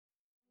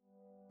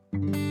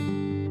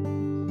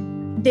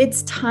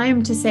It's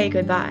time to say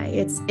goodbye.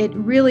 It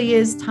really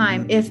is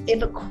time. If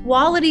a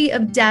quality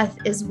of death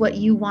is what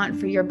you want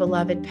for your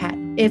beloved pet,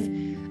 if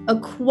a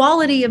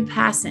quality of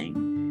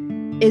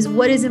passing is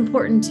what is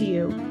important to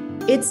you,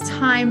 it's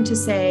time to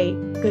say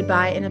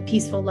goodbye in a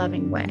peaceful,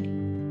 loving way.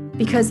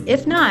 Because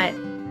if not,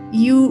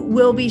 you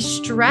will be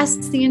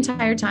stressed the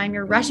entire time.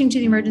 You're rushing to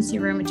the emergency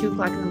room at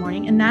 2:00 in the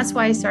morning. And that's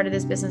why I started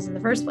this business in the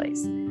first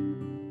place.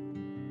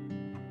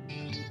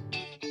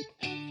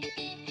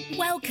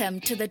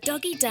 Welcome to the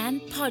Doggy Dan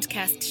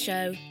podcast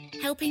show,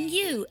 helping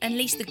you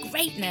unleash the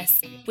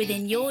greatness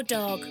within your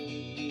dog.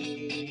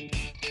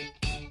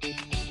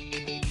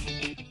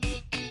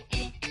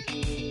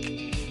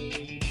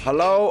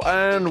 Hello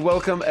and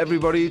welcome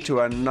everybody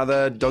to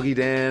another Doggy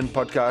Dan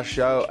podcast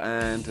show,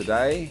 and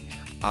today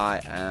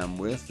I am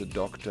with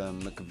Dr.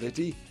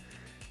 McVitie,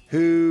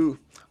 who,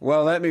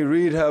 well, let me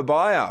read her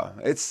bio.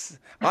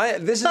 I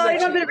don't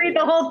have to read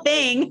the whole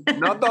thing.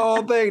 Not the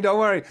whole thing, don't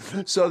worry.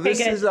 So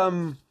this is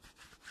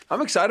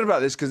I'm excited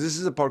about this because this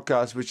is a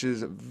podcast which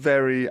is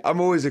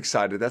I'm always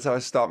excited. That's how I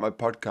start my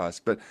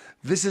podcast. But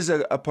this is a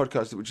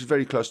podcast which is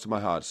very close to my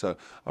heart. So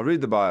I'll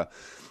read the bio.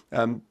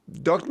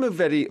 Dr.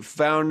 McVitie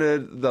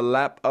founded the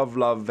Lap of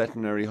Love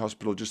Veterinary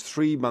Hospital just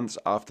 3 months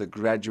after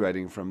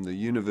graduating from the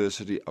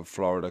University of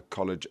Florida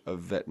College of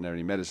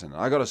Veterinary Medicine.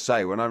 I got to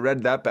say, when I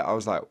read that bit, I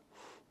was like,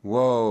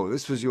 whoa,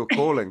 this was your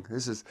calling.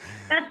 This is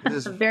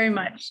very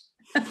much.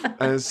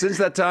 And since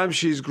that time,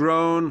 she's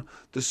grown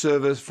the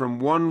service from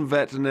one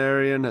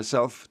veterinarian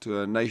herself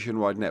to a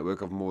nationwide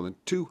network of more than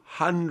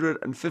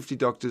 250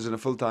 doctors and a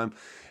full-time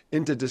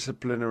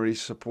interdisciplinary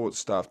support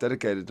staff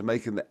dedicated to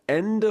making the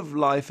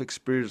end-of-life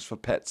experience for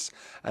pets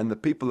and the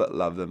people that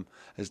love them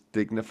as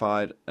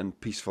dignified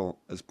and peaceful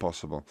as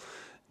possible.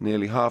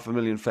 Nearly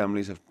 500,000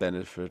 families have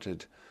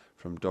benefited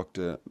from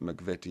Dr.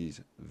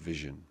 McVitie's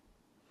vision.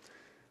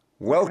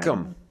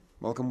 Welcome.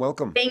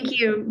 Welcome. Thank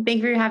you.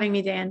 Thank you for having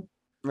me, Dan.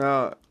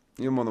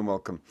 You're more than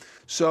welcome.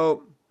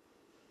 So,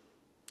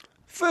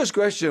 first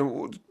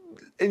question,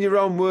 in your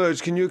own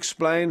words, can you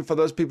explain for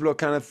those people who are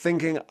kind of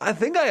thinking, I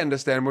think I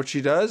understand what she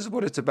does,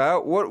 what it's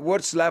about,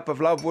 what's Lap of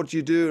Love, what do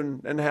you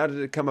do, and how did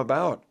it come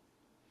about?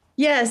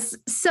 Yes.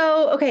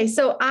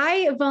 So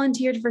I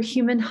volunteered for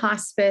human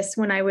hospice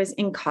when I was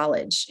in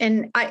college,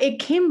 and it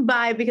came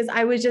by because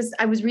I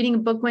was reading a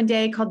book one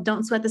day called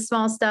Don't Sweat the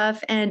Small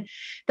Stuff. And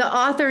the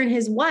author and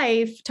his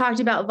wife talked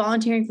about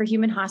volunteering for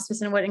human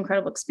hospice and what an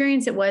incredible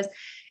experience it was.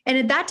 And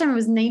at that time I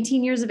was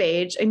 19 years of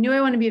age. I knew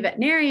I wanted to be a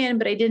veterinarian,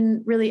 but I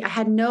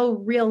had no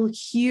real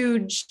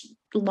huge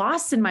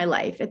loss in my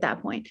life at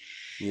that point.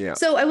 Yeah.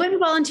 So I went and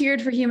volunteered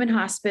for human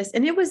hospice,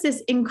 and it was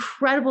this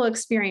incredible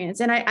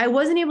experience. And I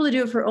wasn't able to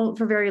do it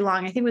for very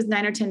long. I think it was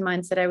 9 or 10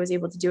 months that I was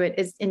able to do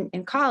it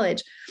in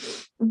college.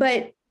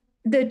 But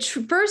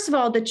first of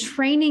all, the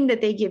training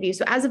that they give you.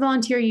 So as a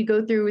volunteer, you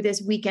go through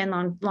this weekend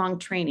long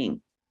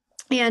training.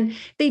 And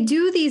they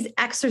do these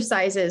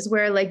exercises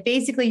where, like,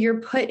 basically you're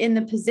put in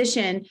the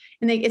position,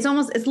 and it's a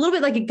little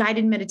bit like a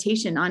guided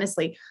meditation,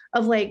 honestly,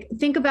 of like,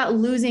 think about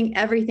losing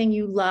everything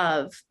you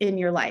love in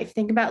your life.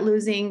 Think about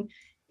losing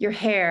your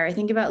hair.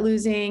 Think about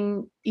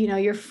losing,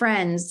 your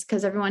friends,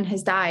 because everyone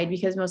has died,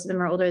 because most of them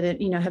are older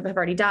than, have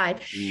already died.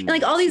 And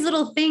like all these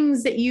little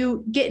things that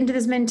you get into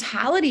this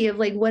mentality of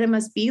like what it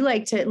must be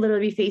like to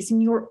literally be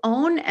facing your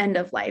own end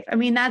of life. I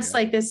mean, that's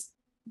like this,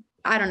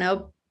 I don't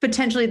know,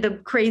 potentially the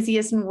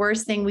craziest and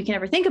worst thing we can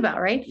ever think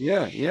about. Right.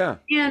 Yeah.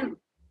 And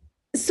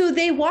so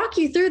they walk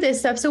you through this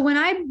stuff. So when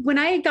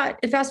I got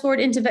fast forward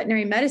into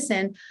veterinary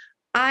medicine,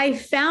 I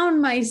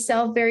found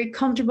myself very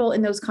comfortable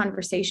in those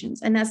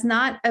conversations. And that's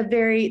not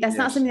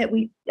something that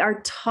we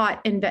are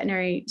taught in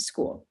veterinary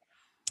school.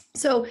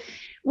 So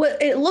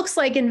what it looks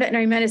like in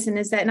veterinary medicine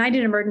is that, and I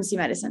did emergency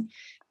medicine.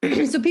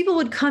 So people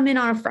would come in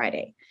on a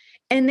Friday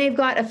and they've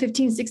got a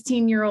 15,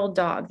 16-year-old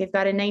dog. They've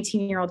got a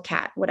 19-year-old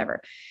cat,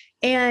 whatever.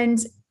 And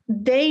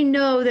they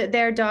know that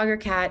their dog or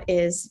cat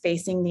is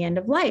facing the end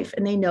of life,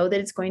 and they know that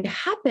it's going to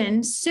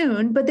happen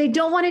soon, but they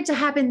don't want it to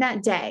happen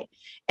that day.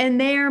 And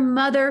their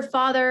mother,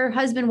 father,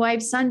 husband,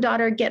 wife, son,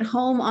 daughter get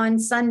home on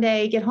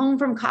Sunday, get home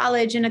from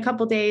college in a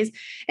couple of days.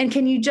 And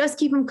can you just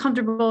keep them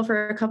comfortable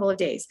for a couple of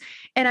days?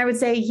 And I would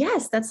say,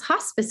 yes, that's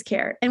hospice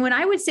care. And when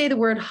I would say the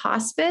word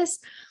hospice,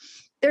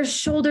 their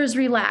shoulders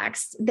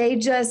relaxed. They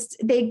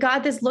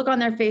got this look on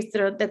their face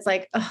that's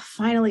like, oh,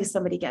 finally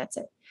somebody gets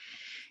it.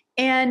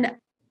 And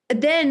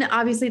then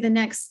obviously the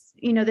next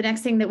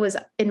thing that was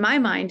in my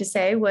mind to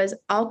say was,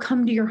 I'll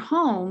come to your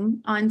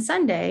home on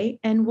Sunday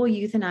and we'll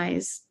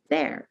euthanize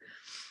there.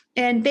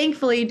 And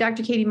thankfully,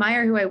 Dr. Katie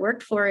Meyer, who I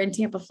worked for in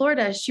Tampa,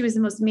 Florida, she was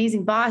the most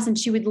amazing boss, and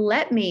she would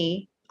let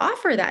me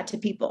offer that to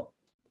people.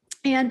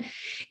 And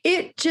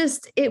it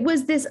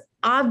was this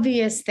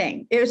obvious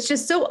thing. It was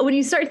just so, when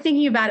you start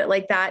thinking about it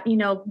like that,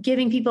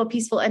 giving people a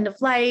peaceful end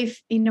of life,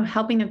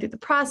 helping them through the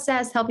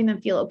process, helping them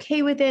feel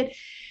okay with it.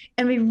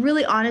 And to be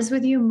really honest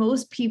with you,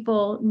 most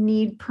people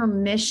need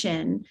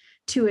permission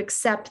to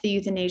accept the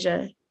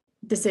euthanasia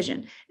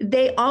decision.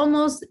 They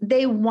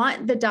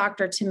want the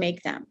doctor to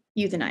make them.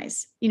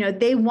 euthanize.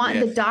 They want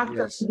the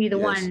doctor to be the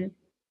one,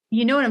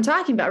 you know what I'm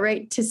talking about,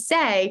 right? To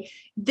say,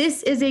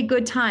 this is a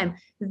good time.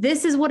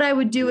 This is what I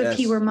would do if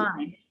he were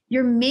mine.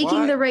 You're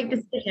making the right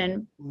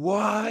decision.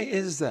 Why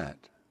is that?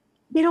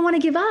 They don't want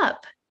to give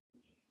up.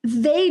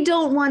 They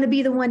don't want to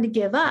be the one to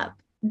give up.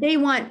 They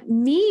want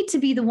me to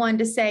be the one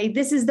to say,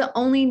 this is the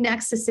only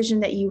next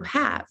decision that you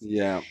have.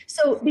 Yeah.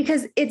 So,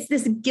 because it's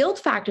this guilt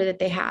factor that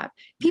they have.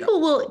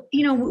 People will,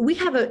 we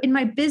have in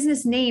my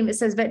business name, it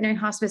says veterinary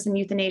hospice and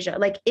euthanasia,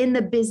 like in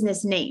the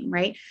business name,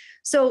 right?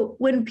 So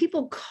when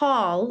people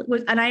call,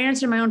 and I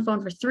answered my own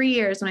phone for 3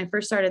 years when I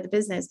first started the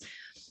business.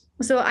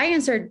 So I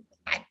answered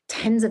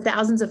tens of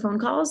thousands of phone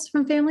calls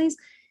from families.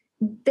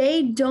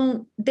 They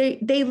don't want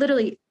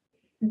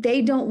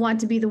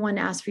to be the one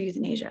to ask for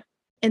euthanasia.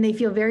 And they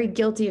feel very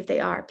guilty if they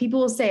are. People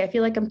will say, I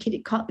feel like I'm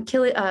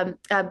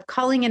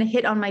calling in a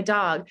hit on my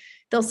dog.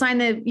 They'll sign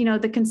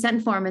the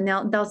consent form, and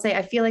they'll say,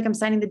 I feel like I'm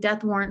signing the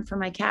death warrant for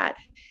my cat.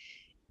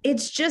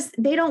 It's just,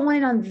 they don't want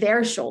it on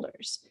their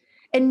shoulders.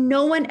 And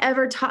no one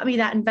ever taught me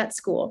that in vet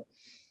school.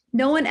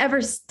 No one ever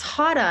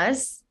taught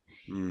us,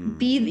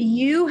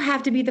 you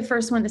have to be the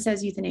first one that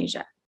says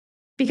euthanasia.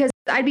 Because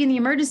I'd be in the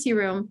emergency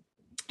room,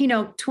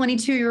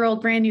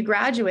 22-year-old brand new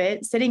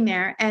graduate sitting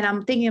there. And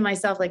I'm thinking to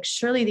myself, like,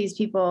 surely these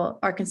people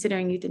are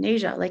considering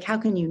euthanasia. Like, how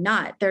can you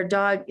not? Their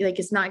dog,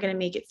 is not going to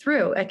make it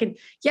through. I can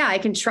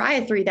try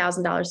a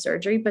 $3,000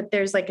 surgery, but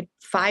there's like a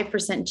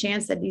 5%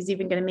 chance that he's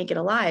even going to make it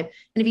alive.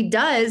 And if he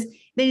does,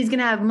 then he's going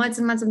to have months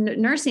and months of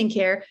nursing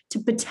care to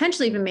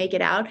potentially even make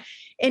it out.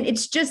 And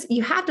it's just,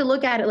 you have to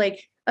look at it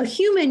like a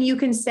human. You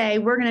can say,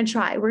 we're going to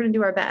try, we're going to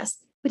do our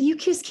best, but you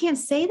just can't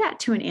say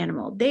that to an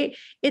animal.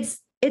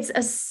 It's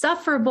a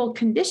sufferable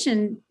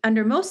condition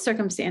under most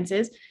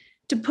circumstances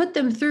to put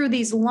them through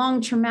these long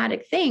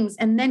traumatic things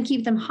and then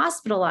keep them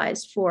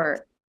hospitalized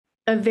for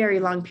a very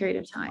long period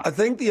of time. I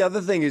think the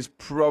other thing is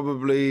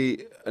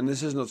probably, and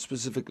this is not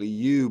specifically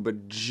you,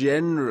 but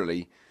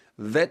generally,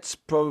 vets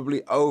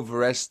probably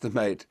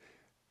overestimate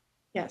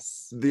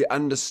the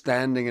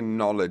understanding and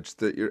knowledge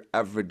that your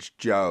average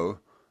Joe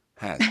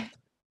has.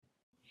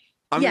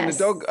 I mean,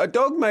 a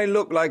dog may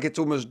look like it's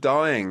almost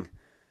dying,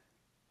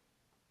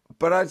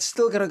 but I'd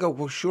still gotta go,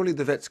 well, surely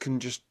the vets can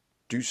just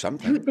do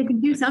something. They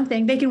can do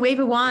something. They can wave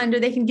a wand, or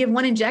they can give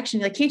one injection.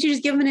 Like, can't you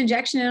just give him an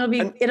injection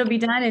and it'll be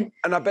done?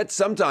 And I bet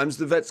sometimes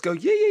the vets go,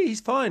 yeah, he's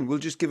fine. We'll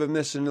just give him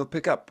this and he'll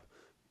pick up.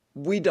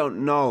 We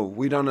don't know.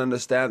 We don't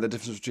understand the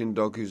difference between a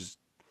dog who's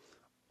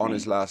on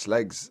his last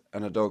legs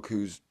and a dog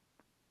who's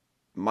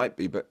might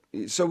be. But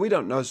so we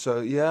don't know.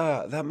 So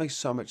yeah, that makes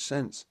so much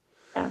sense.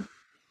 Yeah.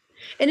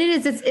 And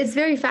it's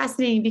very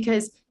fascinating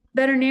because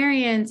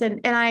veterinarians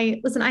and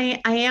I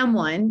am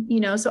one,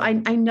 so I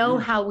know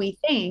how we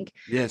think.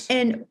 Yes.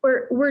 And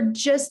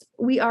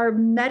we are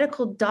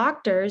medical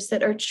doctors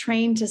that are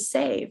trained to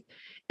save.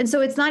 And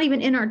so it's not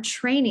even in our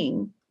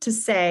training to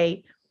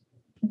say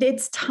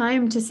it's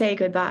time to say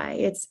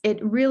goodbye. It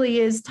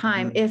really is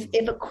time. If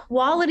a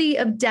quality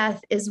of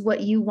death is what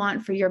you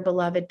want for your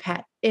beloved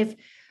pet, if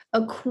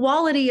a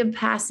quality of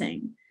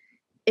passing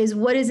is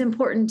what is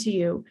important to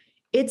you,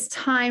 it's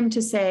time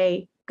to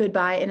say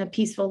goodbye in a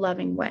peaceful,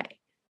 loving way.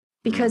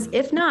 Because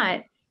if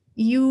not,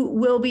 you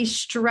will be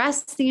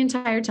stressed the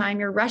entire time.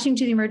 You're rushing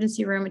to the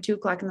emergency room at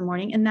 2:00 in the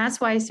morning. And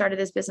that's why I started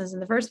this business in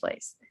the first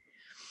place.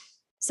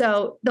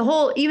 So the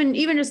whole, even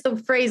just the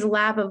phrase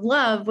lap of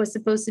love was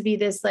supposed to be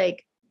this,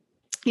 like,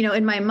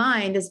 in my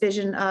mind, this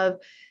vision of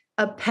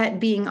a pet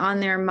being on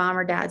their mom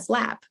or dad's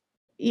lap.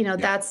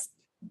 That's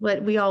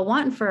what we all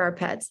want for our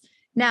pets.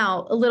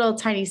 Now, a little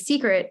tiny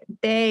secret,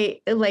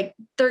 they, like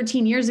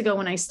 13 years ago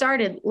when I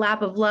started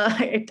Lap of Love,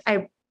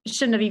 I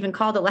shouldn't have even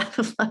called it Lap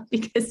of Love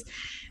because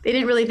they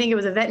didn't really think it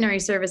was a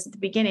veterinary service at the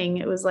beginning.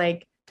 It was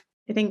like,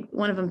 I think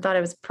one of them thought I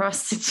was a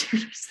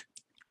prostitute or something.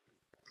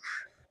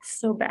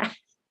 So bad.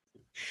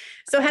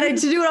 So had I to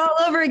do it all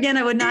over again,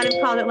 I would not have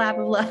called it Lap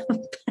of Love.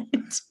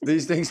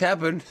 These things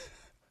happen.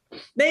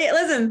 They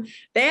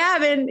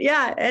happen.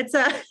 Yeah, it's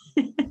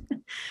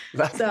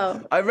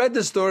so I read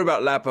the story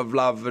about Lap of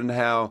Love and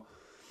how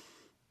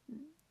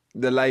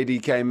the lady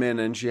came in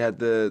and she had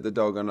the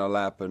dog on her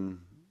lap and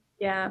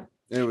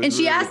and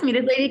she asked me,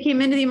 this lady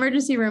came into the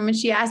emergency room and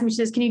she asked me, she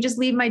says, can you just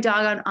leave my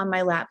dog on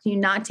my lap? Can you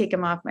not take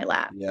him off my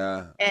lap?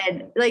 Yeah.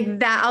 And like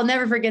that, I'll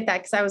never forget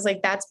that. Cause I was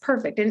like, that's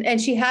perfect.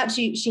 And she had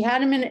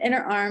him in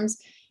her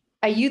arms.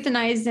 I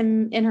euthanized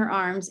him in her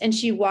arms and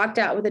she walked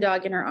out with the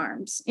dog in her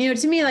arms.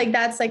 To me, like,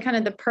 that's like kind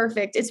of the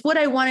perfect, it's what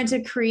I wanted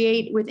to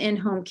create within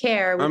home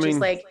care, which is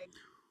like,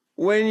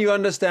 when you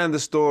understand the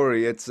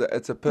story, it's a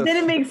perfect. Then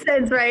it makes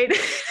sense, right?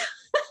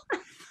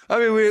 I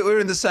mean, we're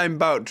in the same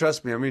boat.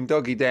 Trust me. I mean,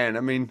 Doggy Dan.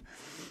 I mean,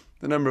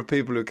 the number of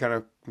people who kind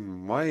of,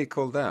 why are you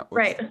called that?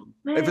 Right.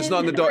 If it's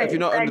not in the dog, if you're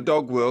not in the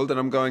dog world, and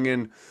I'm going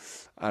in,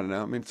 I don't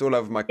know. I mean, it's all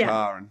over my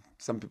car, and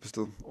some people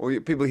still, or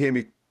people hear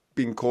me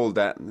being called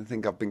that, and they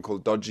think I've been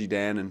called Dodgy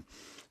Dan, and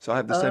so I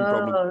have the same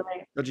problem.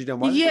 Right. Dodgy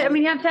Dan. Yeah, I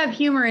mean, you have to have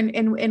humor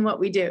in what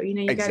we do. You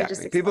exactly. Gotta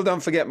just people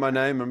don't forget my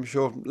name. I'm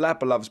sure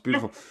Lap of Love's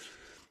beautiful.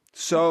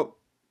 So,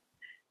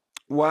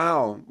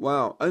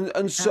 wow,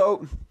 and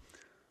so.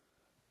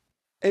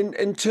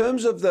 In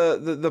terms of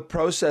the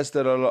process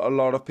that a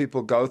lot of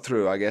people go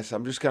through, I guess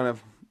I'm just kind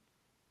of,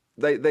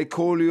 they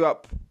call you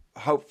up,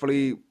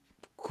 hopefully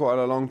quite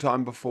a long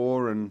time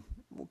before, and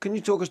can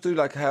you talk us through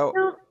like how?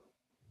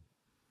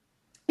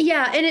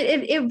 Yeah, and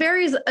it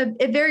varies.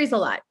 It varies a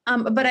lot.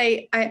 But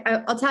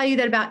I'll tell you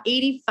that about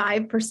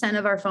 85%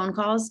 of our phone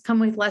calls come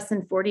with less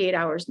than 48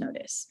 hours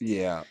notice.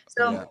 Yeah.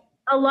 So Yeah.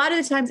 a lot of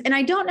the times, and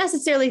I don't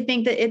necessarily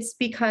think that it's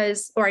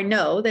because, or I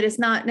know that it's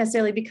not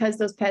necessarily because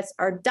those pets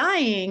are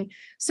dying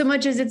so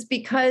much as it's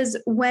because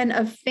when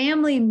a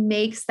family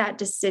makes that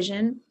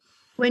decision,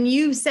 when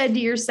you've said to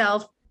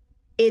yourself,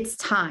 it's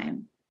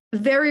time.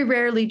 Very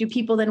rarely do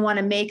people then want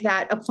to make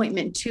that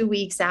appointment 2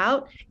 weeks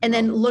out and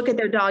then look at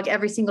their dog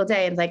every single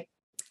day and like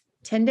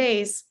 10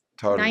 days,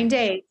 Totally. 9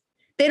 days.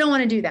 They don't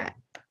want to do that.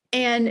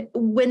 And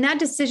when that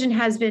decision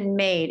has been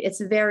made, it's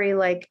very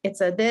like,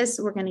 it's a this,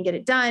 we're going to get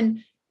it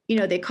done. You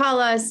know, they call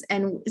us.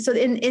 And so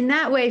in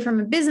that way, from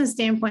a business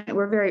standpoint,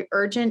 we're very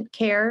urgent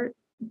care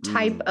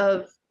type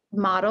of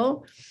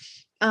model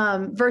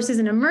versus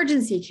an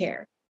emergency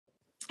care.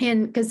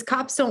 And because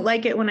cops don't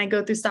like it when I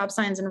go through stop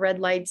signs and red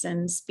lights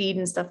and speed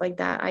and stuff like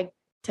that, I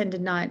tend to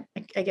not,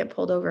 I get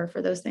pulled over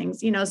for those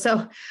things, you know,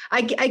 so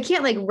I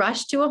can't like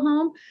rush to a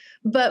home,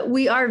 but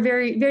we are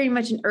very, very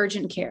much in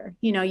urgent care.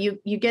 You know,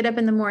 you get up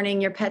in the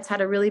morning, your pet's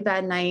had a really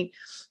bad night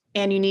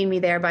and you need me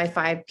there by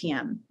 5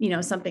 p.m., you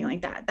know, something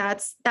like that.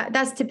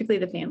 That's typically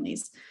the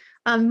families.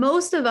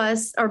 Most of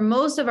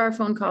our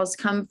phone calls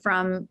come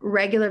from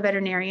regular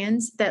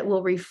veterinarians that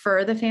will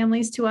refer the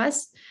families to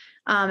us.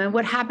 And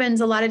what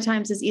happens a lot of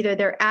times is either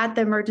they're at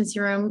the emergency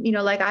room, you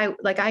know, like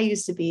I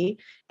used to be,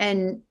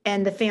 and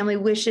the family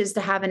wishes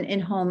to have an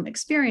in-home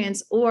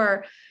experience,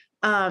 or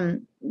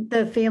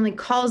the family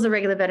calls the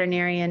regular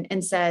veterinarian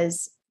and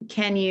says,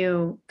 can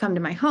you come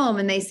to my home?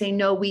 And they say,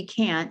 no, we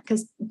can't,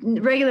 because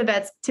regular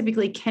vets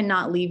typically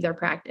cannot leave their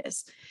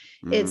practice.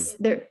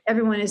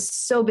 Everyone is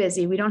so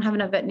busy. We don't have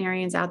enough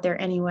veterinarians out there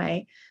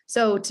anyway.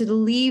 So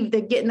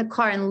to get in the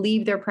car and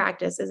leave their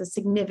practice is a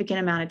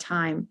significant amount of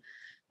time.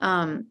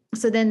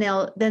 So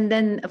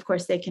then of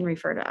course they can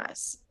refer to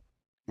us.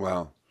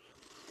 Wow.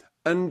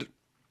 And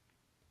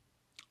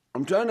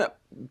I'm trying to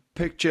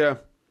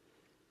picture,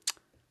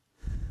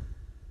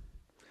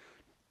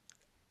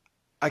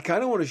 I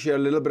kind of want to share a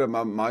little bit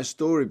about my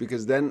story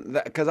because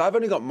I've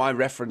only got my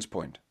reference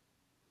point.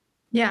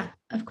 Yeah,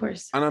 of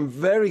course. And I'm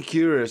very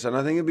curious, and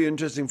I think it'd be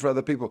interesting for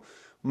other people.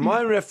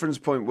 My reference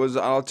point was,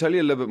 I'll tell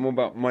you a little bit more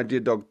about my dear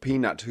dog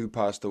Peanut, who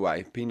passed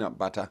away, Peanut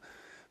Butter.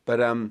 But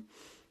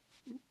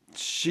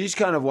she's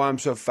kind of why I'm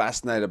so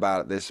fascinated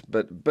about this.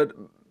 But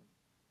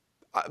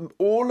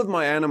all of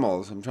my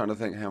animals, I'm trying to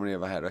think how many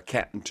have I had, a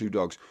cat and 2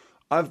 dogs.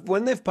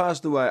 When they've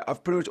passed away,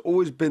 I've pretty much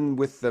always been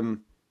with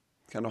them,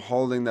 kind of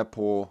holding their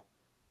paw,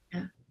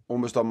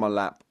 almost on my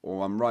lap,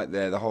 or I'm right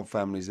there. The whole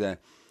family's there,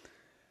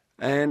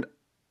 and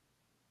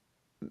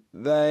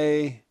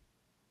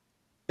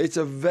it's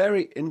a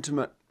very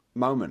intimate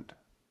moment.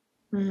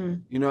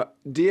 You know,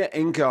 dear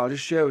Inca, I'll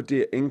just share with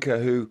dear Inca,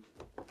 who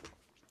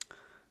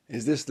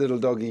is this little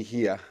doggy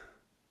here.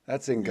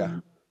 That's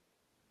Inca.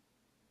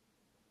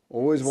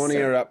 Always one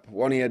ear up,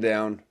 one ear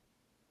down.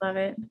 Love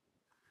it.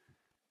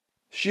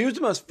 She was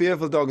the most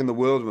fearful dog in the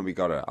world when we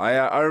got her.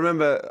 I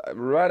remember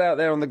right out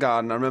there on the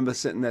garden, I remember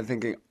sitting there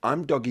thinking,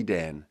 I'm Doggy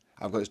Dan.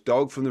 I've got this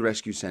dog from the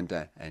rescue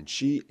center, and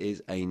she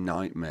is a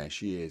nightmare.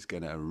 She is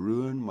going to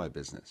ruin my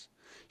business.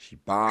 She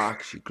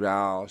barks, she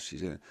growls.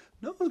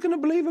 No one's going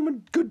to believe I'm a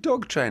good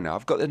dog trainer.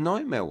 I've got the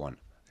nightmare one.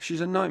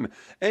 She's a nightmare.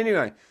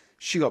 Anyway,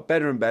 she got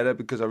better and better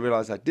because I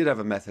realized I did have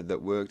a method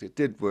that worked. It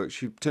did work.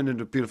 She turned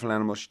into a beautiful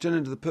animal. She turned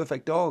into the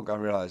perfect dog, I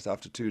realized,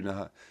 after 2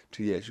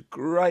 years. She was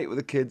great with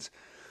the kids.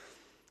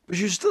 But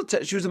she was still,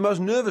 she was the most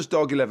nervous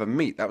dog you'll ever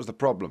meet. That was the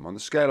problem. On the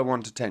scale of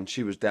 1 to 10,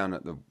 she was down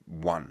at the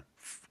 1.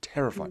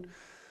 Terrified.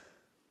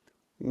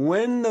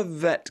 When the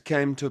vet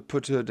came to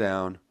put her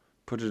down,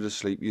 put her to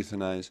sleep,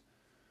 euthanize,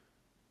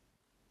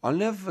 I'll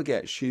never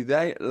forget, she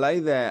lay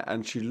there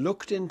and she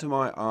looked into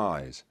my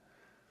eyes.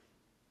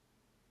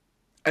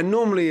 And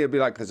normally it'd be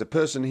like, there's a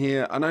person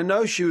here, and I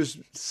know she was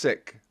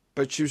sick,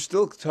 but she was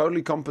still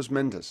totally compos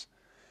mentis.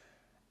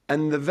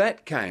 And the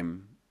vet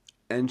came,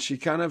 and she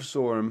kind of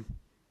saw him,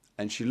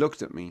 and she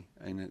looked at me,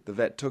 and the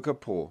vet took her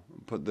paw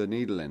and put the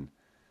needle in,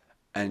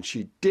 and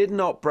she did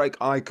not break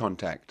eye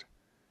contact.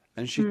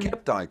 And she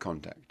kept eye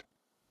contact,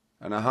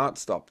 and her heart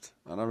stopped,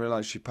 and I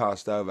realized she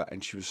passed over,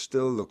 and she was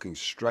still looking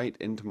straight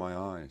into my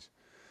eyes.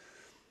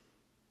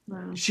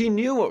 Wow. She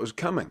knew what was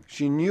coming.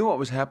 She knew what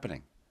was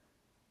happening.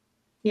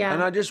 Yeah.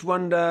 And I just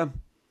wonder,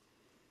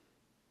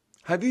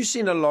 have you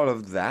seen a lot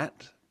of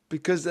that?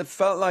 Because it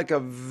felt like a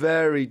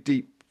very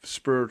deep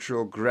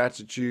spiritual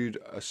gratitude,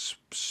 a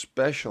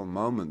special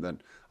moment that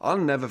I'll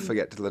never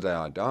forget till the day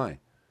I die.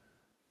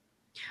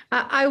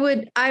 I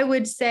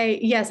would say,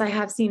 yes, I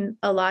have seen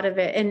a lot of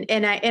it.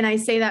 And I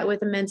say that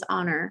with immense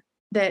honor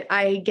that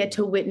I get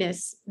to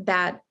witness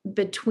that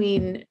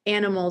between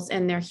animals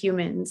and their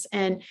humans.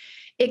 And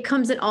it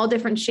comes in all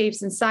different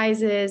shapes and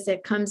sizes.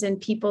 It comes in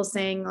people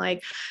saying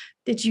like,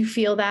 did you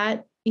feel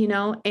that?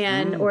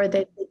 and, or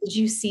that, did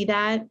you see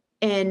that?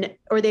 And,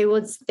 or they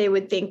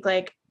would think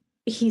like,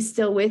 he's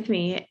still with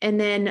me. And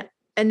then,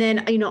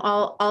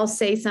 I'll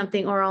say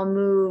something, or I'll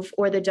move,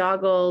 or the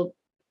dog will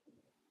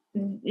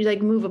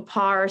like move a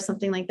paw or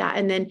something like that.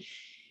 And then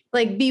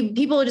like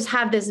people just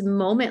have this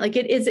moment, like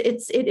it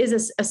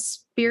is a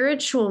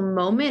spiritual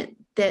moment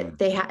that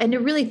they have. And to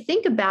really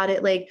think about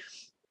it, like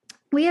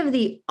we have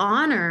the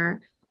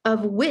honor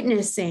of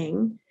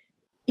witnessing,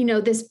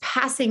 this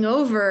passing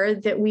over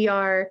that we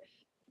are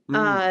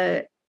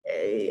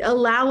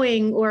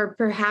allowing, or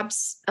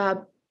perhaps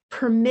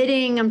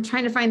permitting. I'm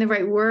trying to find the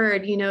right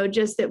word,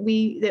 just that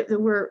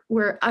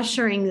we're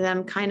ushering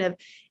them kind of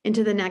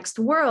into the next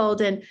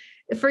world. And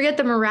forget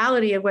the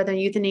morality of whether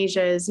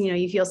euthanasia is,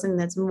 you feel something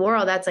that's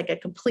moral. That's like a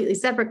completely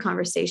separate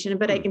conversation.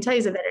 But I can tell you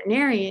as a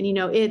veterinarian,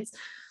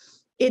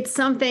 it's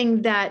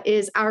something that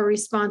is our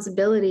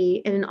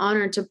responsibility and an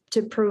honor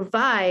to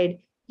provide,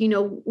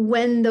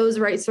 when those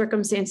right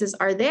circumstances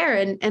are there.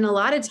 And a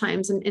lot of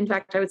times, and in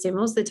fact, I would say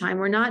most of the time,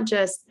 we're not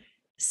just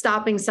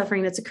stopping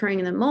suffering that's occurring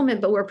in the moment,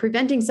 but we're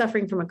preventing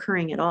suffering from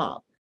occurring at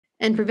all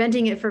and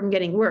preventing it from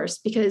getting worse.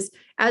 Because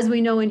as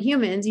we know in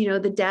humans,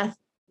 the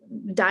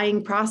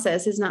dying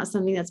process is not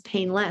something that's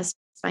painless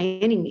by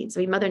any means.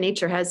 I mean, Mother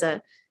Nature has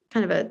a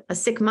kind of a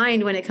sick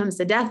mind when it comes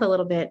to death a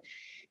little bit.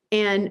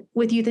 And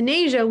with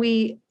euthanasia,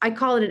 I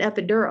call it an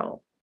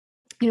epidural.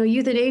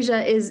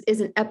 Euthanasia is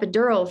an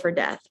epidural for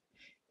death.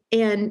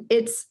 And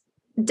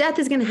death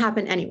is going to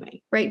happen anyway,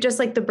 right? Just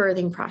like the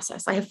birthing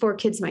process. I have 4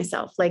 kids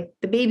myself, like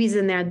the baby's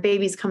in there, the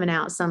baby's coming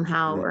out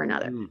somehow or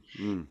another.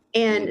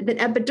 And the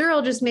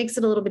epidural just makes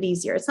it a little bit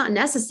easier. It's not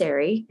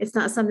necessary. It's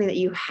not something that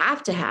you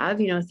have to have.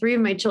 3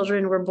 of my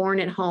children were born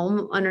at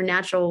home under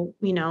natural,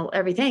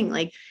 everything.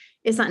 Like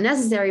it's not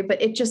necessary,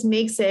 but it just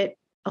makes it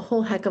a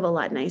whole heck of a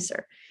lot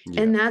nicer.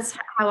 Yeah. And that's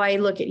how I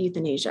look at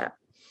euthanasia,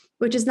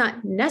 which is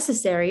not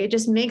necessary. It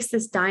just makes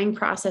this dying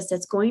process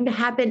that's going to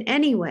happen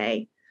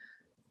anyway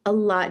a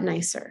lot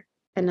nicer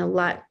and a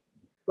lot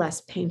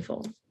less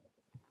painful.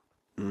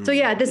 So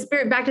yeah,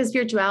 back to the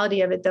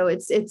spirituality of it though,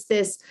 it's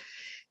this,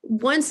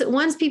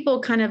 once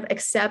people kind of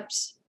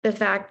accept the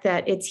fact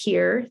that it's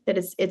here, that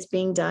it's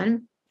being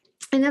done.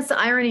 And that's the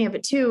irony of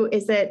it too,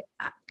 is that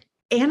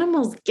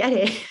animals get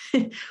it.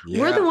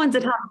 Yeah. We're the ones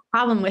that have a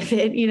problem with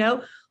it.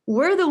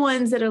 We're the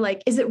ones that are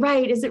like, is it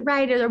right? Is it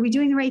right? Are we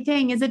doing the right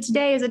thing? Is it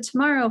today? Is it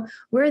tomorrow?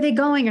 Where are they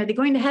going? Are they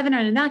going to heaven?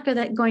 Are they not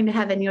going to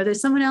heaven?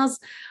 There's someone else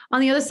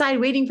on the other side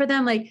waiting for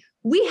them. Like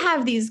we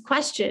have these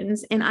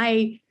questions. And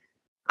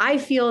I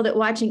feel that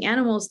watching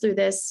animals through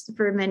this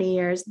for many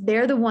years,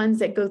 they're the ones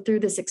that go through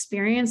this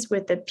experience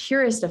with the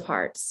purest of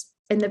hearts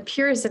and the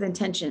purest of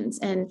intentions.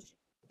 And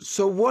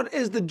so what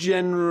is the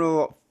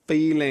general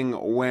feeling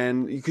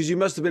because you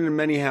must have been in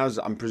many houses,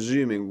 I'm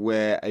presuming,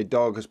 where a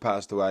dog has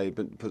passed away,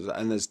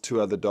 and there's 2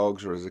 other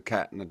dogs, or there's a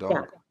cat and a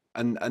dog,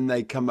 and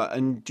they come up,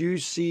 and do you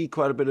see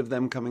quite a bit of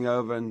them coming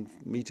over and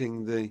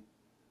meeting the?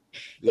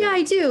 Yeah,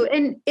 I do.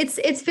 And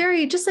it's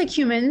very, just like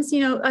humans,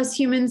 us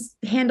humans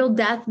handle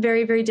death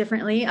very, very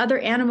differently. Other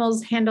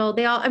animals handle,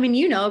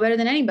 better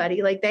than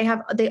anybody, like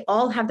they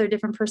all have their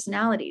different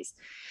personalities.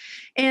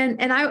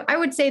 And I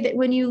would say that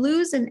when you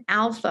lose an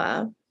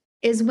alpha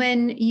is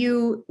when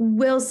you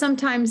will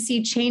sometimes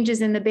see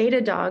changes in the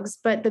beta dogs,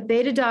 but the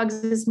beta dogs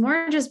is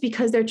more just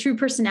because their true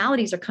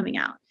personalities are coming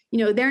out.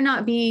 They're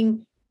not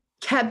being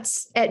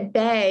kept at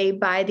bay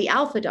by the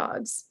alpha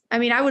dogs. I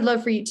mean, I would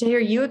love for you to hear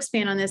you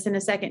expand on this in a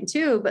second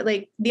too, but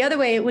like the other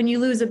way, when you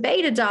lose a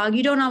beta dog,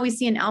 you don't always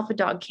see an alpha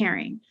dog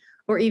caring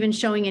or even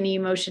showing any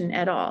emotion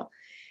at all.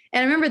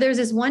 And I remember there was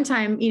this one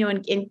time,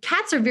 and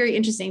cats are very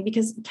interesting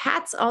because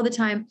cats all the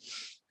time,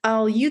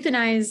 I'll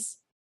euthanize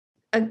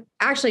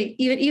actually,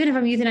 even if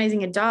I'm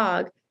euthanizing a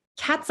dog,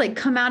 cats like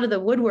come out of the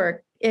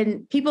woodwork,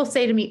 and people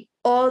say to me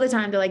all the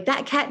time, they're like,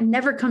 that cat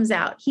never comes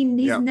out. He's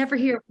never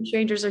here when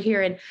strangers are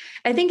here. And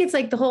I think it's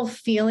like the whole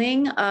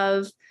feeling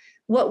of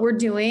what we're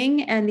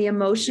doing and the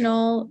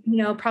emotional,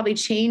 probably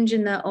change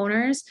in the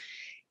owners.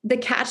 The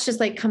cats just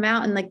like come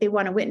out and like, they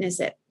want to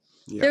witness it.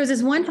 Yeah. There was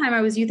this one time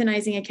I was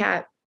euthanizing a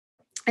cat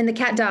and the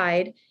cat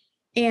died,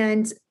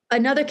 and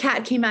another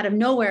cat came out of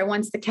nowhere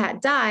once the cat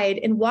died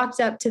and walked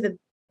up to the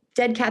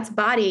dead cat's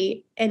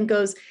body and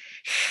goes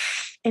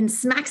and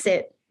smacks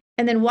it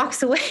and then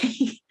walks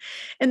away.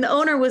 And the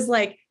owner was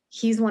like,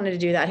 he's wanted to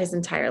do that his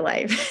entire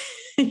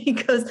life. He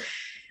goes,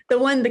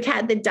 the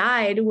cat that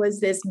died was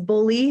this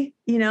bully,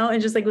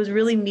 and just like was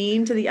really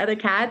mean to the other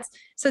cats.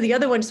 So the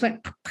other one just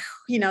went,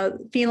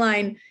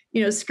 feline,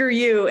 screw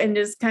you, and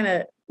just kind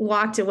of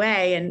walked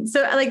away. And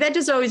so like, that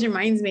just always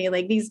reminds me,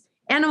 like these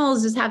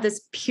animals just have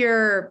this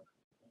pure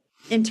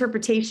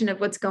interpretation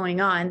of what's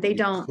going on. They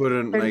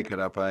couldn't make it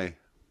up, eh?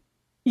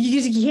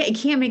 You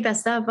can't make that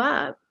stuff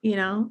up,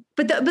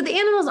 but the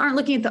animals aren't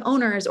looking at the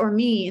owners or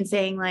me and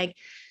saying like,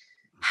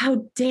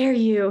 how dare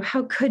you?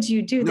 How could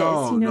you do this?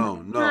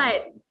 No.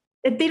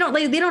 They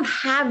don't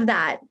have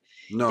that.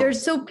 No. They're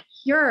so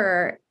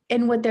pure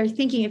in what they're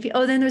thinking.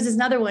 Then there's this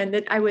another one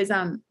that I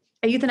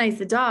euthanized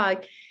the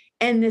dog,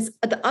 and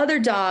the other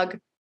dog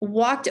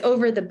walked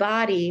over the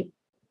body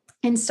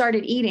and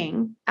started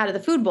eating out of the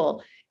food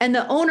bowl. And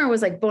the owner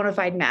was like bona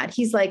fide mad.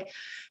 He's like,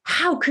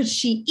 how could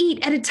she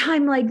eat at a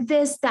time like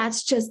this?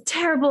 That's just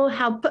terrible.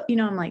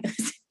 I'm like,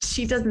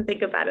 she doesn't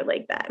think about it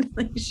like that.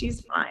 Like,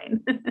 she's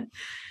fine.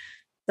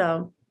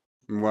 So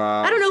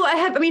wow. I don't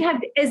know.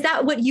 Is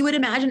that what you would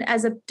imagine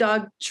as a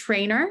dog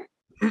trainer?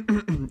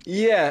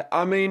 Yeah.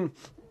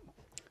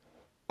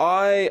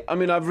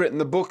 I've written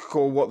the book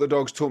called What the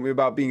Dogs Taught Me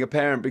About Being a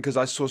Parent, because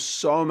I saw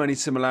so many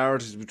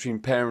similarities between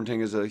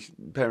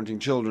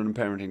parenting children and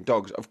parenting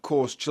dogs. Of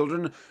course,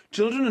 children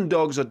and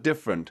dogs are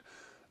different.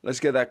 Let's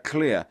get that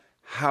clear.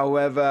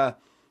 However,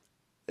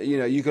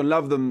 you can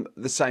love them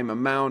the same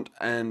amount,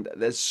 and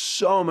there's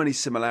so many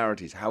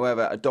similarities.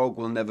 However, a dog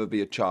will never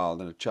be a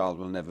child, and a child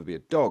will never be a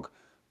dog.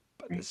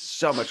 But there's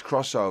so much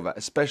crossover,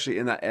 especially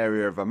in that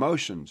area of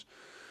emotions.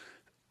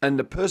 And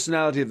the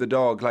personality of the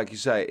dog, like you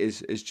say,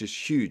 is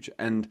just huge.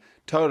 And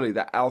totally,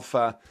 the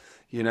alpha,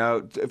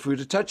 if we were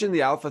to touch on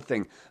the alpha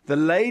thing, the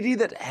lady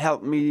that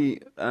helped me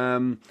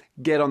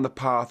get on the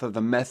path of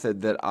the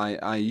method that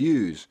I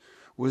use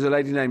was a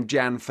lady named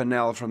Jan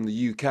Fennell from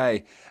the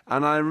UK.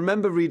 And I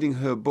remember reading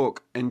her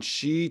book, and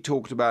she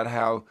talked about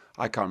how,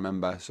 I can't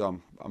remember, so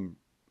I'm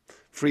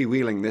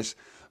freewheeling this,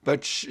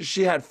 but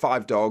she had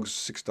 5 dogs,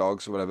 6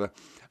 dogs, or whatever.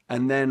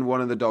 And then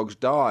one of the dogs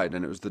died,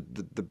 and it was the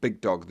big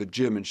dog, the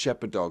German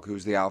Shepherd dog, who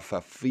was the alpha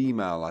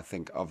female, I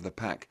think, of the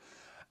pack.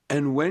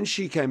 And when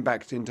she came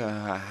back into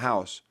her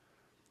house,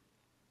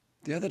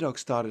 the other dog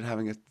started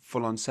having a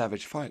full-on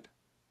savage fight.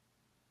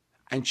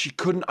 And she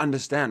couldn't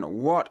understand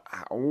what,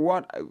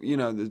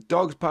 the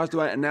dogs passed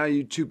away, and now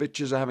you 2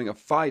 bitches are having a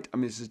fight. I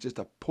mean, this is just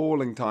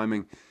appalling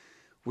timing.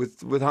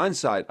 With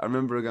hindsight, I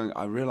remember going,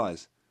 I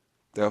realized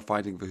they were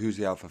fighting for who's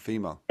the alpha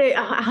female.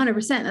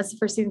 100%. That's the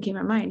first thing that came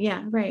to my mind.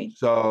 Yeah, right.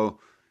 So,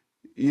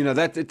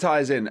 that it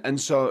ties in. And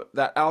so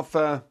that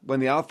alpha, when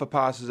the alpha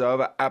passes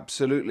over,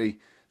 absolutely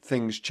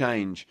things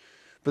change.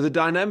 But the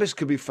dynamics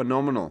could be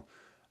phenomenal.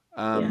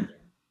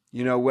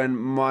 When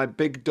my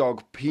big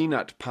dog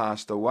Peanut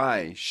passed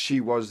away, she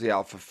was the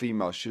alpha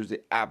female. She was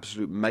the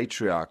absolute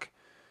matriarch.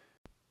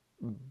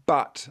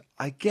 But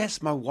I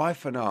guess my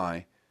wife and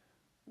I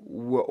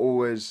were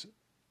always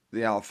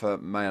the alpha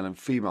male and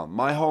female.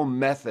 My whole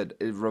method,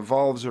 it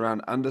revolves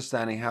around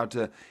understanding how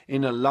to,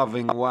 in a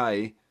loving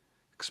way,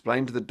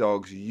 explain to the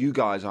dogs, you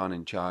guys aren't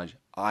in charge,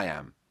 I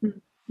am.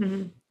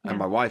 Mm-hmm. And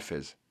my wife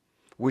is.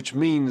 Which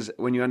means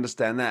when you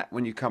understand that,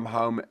 when you come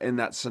home in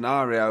that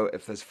scenario,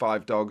 if there's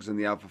 5 dogs and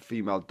the alpha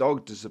female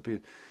dog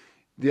disappears,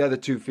 the other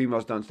 2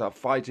 females don't start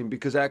fighting,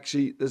 because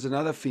actually there's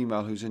another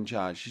female who's in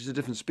charge. She's a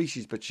different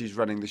species, but she's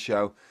running the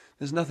show.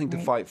 There's nothing to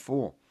fight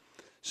for.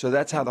 So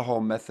that's how the whole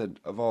method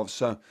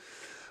evolves.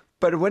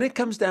 But when it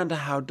comes down to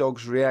how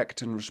dogs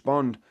react and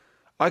respond,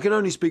 I can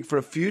only speak for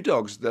a few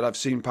dogs that I've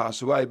seen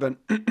pass away, but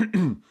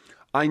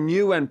I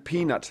knew when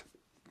Peanut,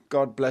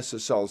 God bless her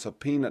soul, so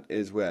Peanut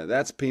is where?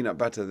 That's peanut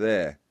butter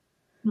there.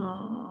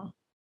 Aww.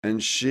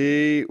 And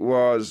she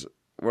was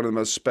one of the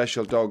most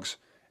special dogs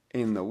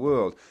in the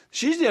world.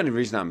 She's the only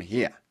reason I'm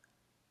here,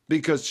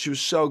 because she was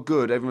so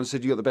good. Everyone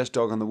said, you got the best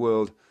dog in the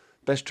world,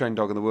 best trained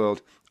dog in the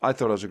world. I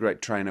thought I was a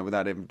great trainer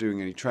without even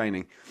doing any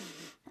training.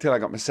 Till I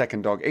got my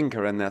second dog,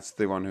 Inca, and that's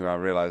the one who I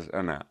realized,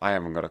 oh no, I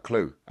haven't got a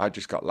clue. I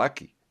just got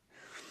lucky.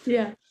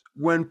 Yeah.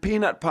 When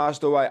Peanut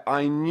passed away,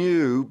 I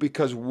knew,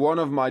 because one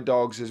of my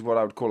dogs is what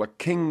I would call a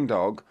king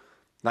dog,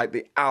 like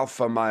the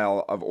alpha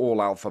male of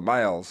all alpha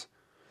males.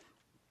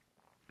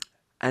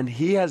 And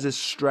he has a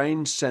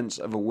strange sense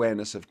of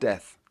awareness of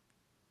death.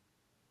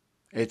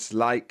 It's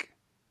like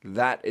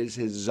that is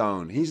his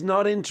zone. He's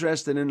not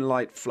interested in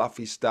light,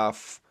 fluffy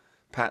stuff,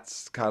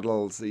 pats,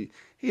 cuddles.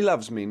 He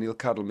loves me and he'll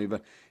cuddle me,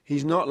 but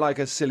he's not like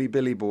a silly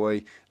Billy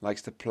boy,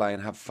 likes to play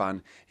and have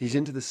fun. He's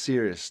into the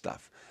serious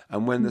stuff.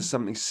 And when there's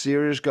something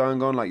serious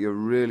going on, like you're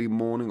really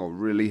mourning or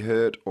really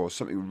hurt or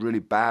something really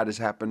bad has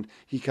happened,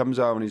 he comes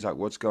over and he's like,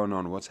 what's going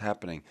on? What's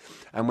happening?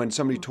 And when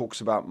somebody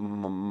talks about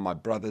my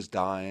brother's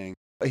dying,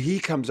 he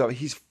comes over,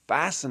 he's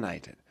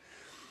fascinated.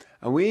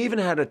 And we even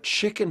had a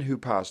chicken who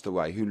passed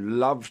away who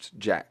loved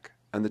Jack.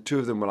 And the 2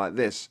 of them were like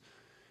this.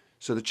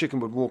 So the chicken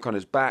would walk on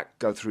his back,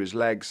 go through his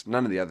legs.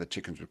 None of the other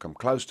chickens would come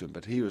close to him,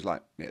 but he was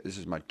like, yeah, this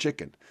is my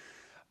chicken.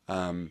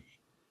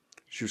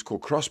 She was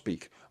called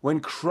Crossbeak. When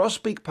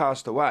Crossbeak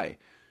passed away,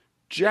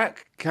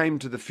 Jack came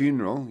to the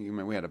funeral.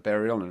 We had a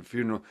burial and a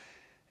funeral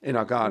in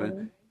our garden.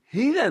 Mm-hmm.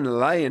 He then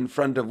lay in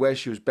front of where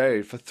she was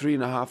buried for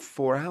 3.5,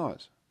 4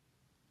 hours.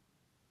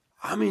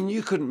 I mean,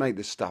 you couldn't make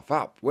this stuff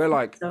up. We're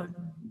like,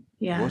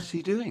 what's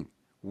he doing?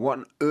 What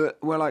on earth?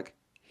 We're like,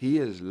 he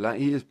is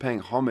paying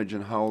homage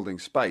and holding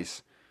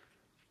space.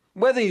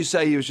 Whether you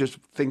say he was just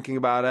thinking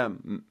about her,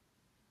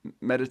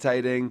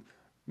 meditating,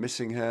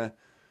 missing her,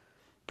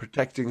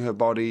 protecting her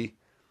body.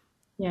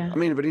 Yeah. I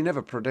mean, but he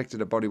never protected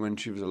her body when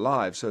she was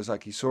alive. So it's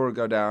like he saw her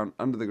go down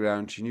under the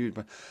ground. She knew.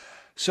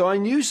 So I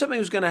knew something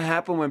was going to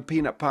happen when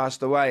Peanut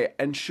passed away.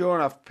 And sure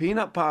enough,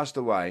 Peanut passed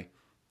away.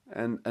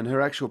 And her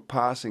actual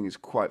passing is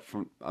quite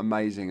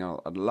amazing.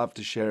 I'd love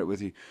to share it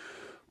with you.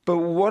 But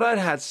what I'd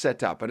had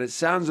set up, and it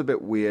sounds a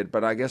bit weird,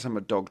 but I guess I'm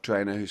a dog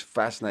trainer who's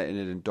fascinated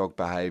in dog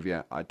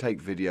behavior. I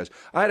take videos.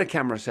 I had a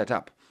camera set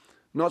up,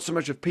 not so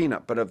much of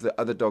Peanut, but of the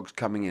other dogs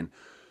coming in.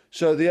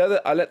 So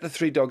I let the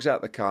 3 dogs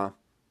out the car.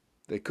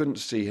 They couldn't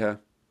see her.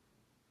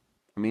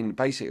 I mean,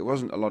 basically, it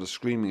wasn't a lot of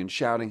screaming and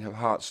shouting. Her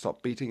heart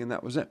stopped beating, and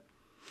that was it.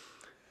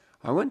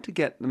 I went to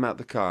get them out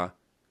the car.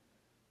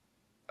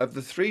 Of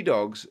the 3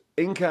 dogs,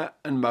 Inca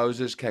and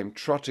Moses came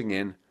trotting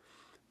in.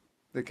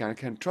 They kind of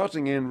came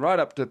trotting in right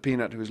up to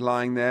Peanut, who was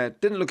lying there.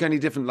 Didn't look any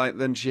different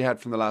than she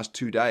had from the last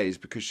 2 days,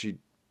 because she'd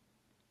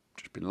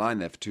just been lying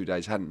there for 2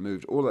 days, hadn't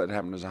moved. All that had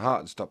happened was her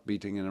heart had stopped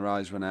beating and her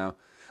eyes were now...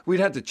 We'd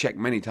had to check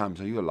many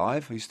times. Are you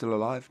alive? Are you still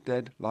alive?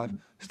 Dead? Alive?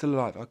 Still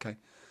alive. Okay.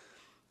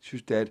 She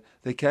was dead.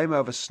 They came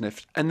over,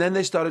 sniffed, and then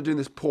they started doing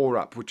this paw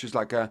up, which is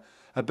like a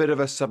bit of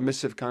a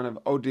submissive kind of,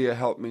 oh dear,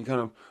 help me, kind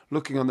of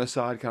looking on their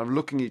side, kind of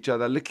looking at each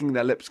other, licking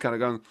their lips, kind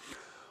of going,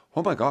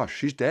 oh my gosh,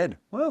 she's dead.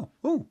 Well,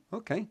 oh,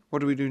 okay. What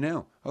do we do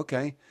now?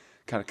 Okay.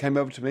 Kind of came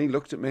over to me,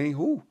 looked at me.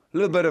 Oh, a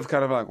little bit of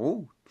kind of like,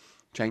 oh,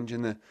 change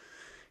in the,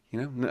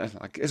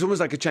 like it's almost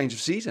like a change of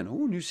season.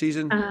 Oh, new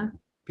season.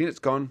 Peanut's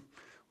gone.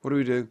 What do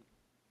we do?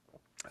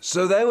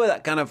 So they were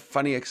that kind of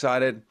funny,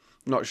 excited,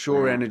 not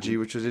sure energy,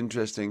 which was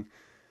interesting.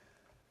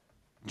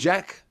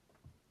 Jack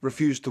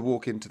refused to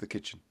walk into the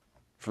kitchen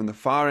from the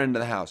far end of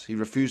the house. He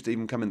refused to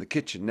even come in the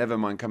kitchen, never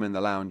mind come in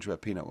the lounge where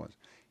Peanut was.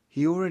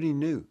 He already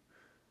knew.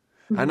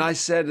 And I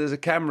said, there's a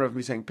camera of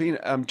me saying,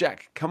 Peanut,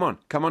 Jack, come on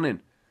in.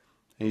 And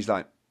he's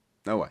like,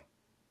 no way.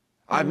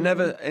 I've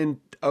never, in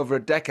over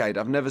a decade,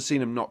 I've never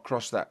seen him not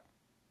cross that.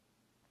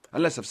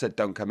 Unless I've said,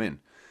 don't come in.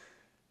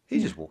 He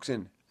just walks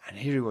in. And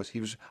here he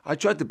was. I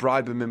tried to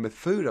bribe him in with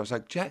food. I was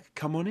like, Jack,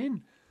 come on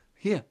in.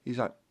 Here. He's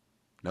like,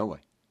 no way.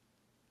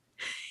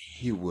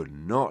 He would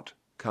not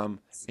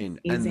come in.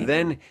 And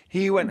then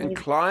he went and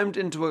climbed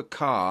into a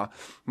car,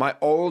 my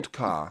old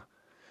car,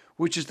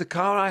 which is the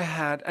car I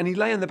had, and he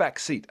lay in the back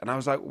seat. And I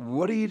was like,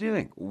 what are you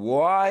doing?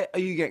 Why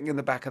are you getting in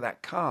the back of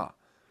that car?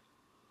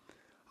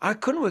 I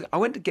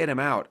went to get him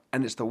out,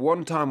 and it's the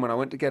one time when I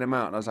went to get him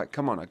out, and I was like,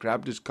 come on. I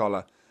grabbed his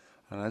collar,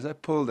 and as I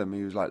pulled him,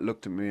 he was like,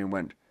 looked at me and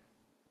went,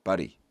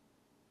 buddy,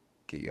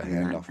 get your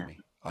hand off me.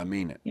 I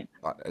mean it. Yeah.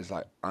 It's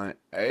like,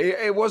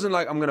 it wasn't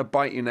like I'm going to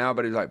bite you now,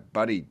 but it was like,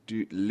 buddy,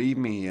 leave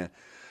me here.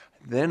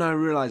 Then I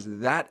realized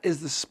that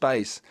is the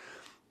space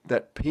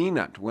that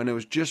Peanut, when it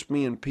was just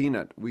me and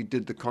Peanut, we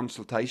did the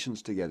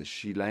consultations together.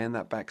 She lay in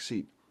that back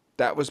seat.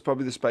 That was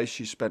probably the space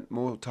she spent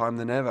more time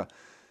than ever.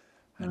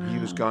 And he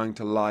was going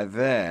to lie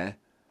there,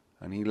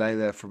 and he lay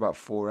there for about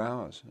 4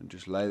 hours and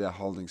just lay there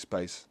holding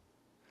space.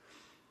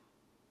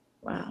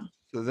 Wow.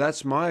 So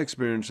that's my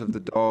experience of the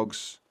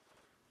dogs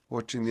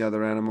watching the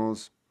other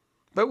animals.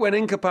 But when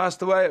Inca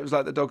passed away, it was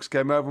like the dogs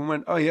came over and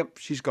went, oh, yep,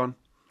 she's gone.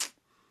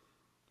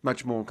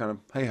 Much more kind of,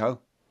 hey ho,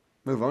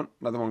 move on.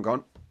 Another one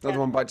gone. Another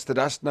one bites the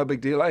dust. No big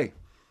deal, eh?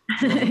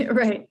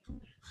 Right.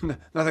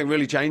 Nothing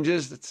really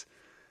changes.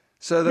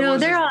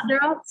 They're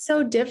all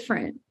so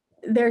different.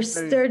 They're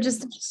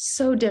just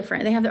so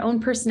different. They have their own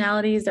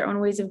personalities, their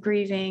own ways of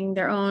grieving,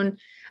 their own.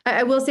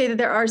 I will say that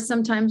there are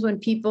some times when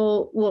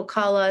people will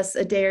call us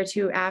a day or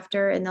two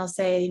after, and they'll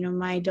say,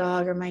 my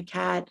dog or my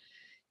cat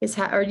is,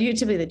 or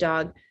usually the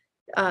dog,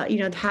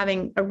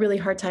 having a really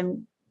hard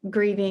time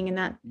grieving and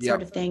that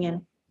sort of thing.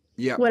 And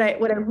what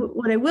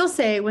I will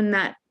say when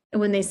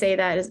they say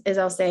that is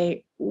I'll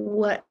say,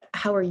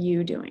 how are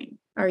you doing?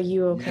 Are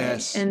you okay?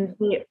 Yes. And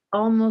they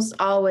almost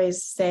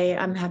always say,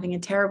 I'm having a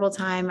terrible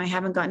time. I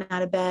haven't gotten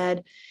out of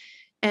bed.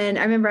 And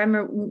I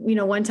remember,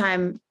 one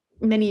time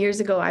many years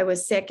ago, I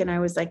was sick and I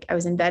was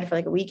in bed for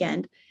like a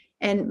weekend,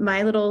 and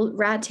my little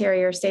rat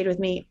terrier stayed with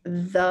me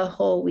the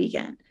whole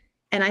weekend.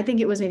 And I think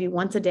it was maybe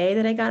once a day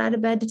that I got out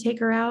of bed to take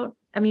her out.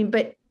 I mean,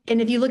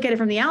 and if you look at it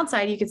from the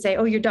outside, you could say,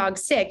 oh, your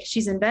dog's sick.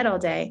 She's in bed all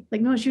day.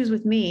 Like, no, she was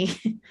with me.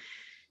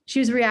 She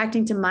was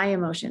reacting to my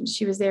emotions.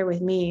 She was there with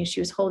me. She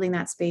was holding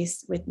that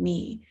space with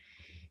me,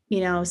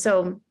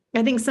 So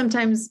I think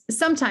sometimes,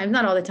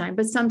 not all the time,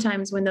 but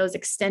sometimes when those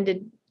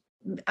extended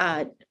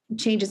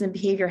changes in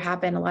behavior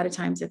happen, a lot of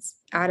times it's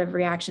out of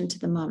reaction to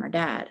the mom or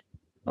dad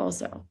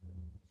also.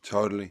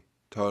 Totally.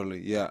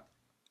 Yeah.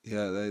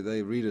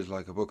 They read it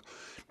like a book.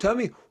 Tell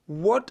me,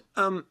 what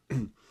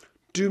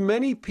do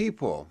many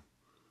people,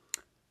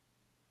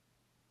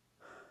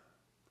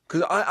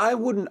 because I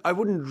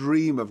wouldn't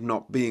dream of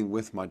not being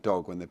with my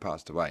dog when they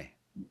passed away.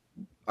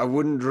 I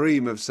wouldn't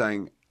dream of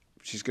saying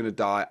she's going to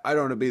die. I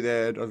don't want to be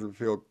there. It doesn't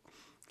feel,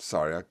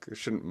 sorry, I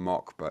shouldn't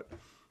mock, but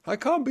I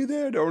can't be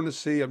there. I don't want to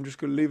see. I'm just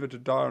going to leave her to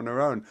die on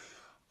her own.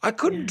 I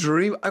can't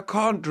dream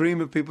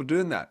of people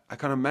doing that. I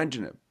can't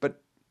imagine it.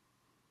 But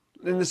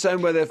in the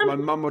same way that if my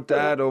mum or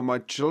dad or my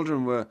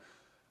children were,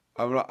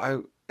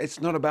 it's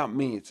not about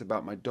me. It's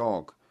about my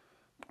dog.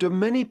 Do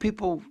many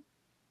people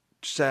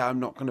say I'm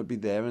not going to be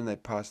there and they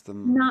pass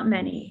them? Not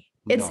many.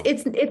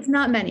 It's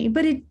not many,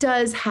 but it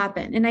does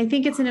happen. And I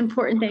think it's an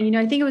important thing.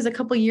 I think it was a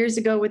couple of years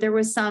ago where there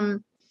was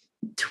some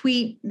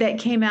tweet that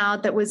came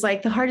out that was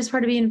like, the hardest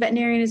part of being a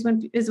veterinarian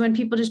is when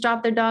people just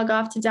drop their dog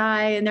off to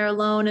die and they're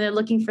alone and they're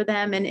looking for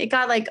them. And it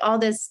got like all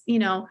this,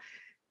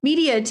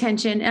 media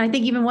attention. And I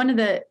think even one of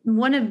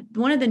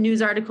the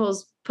news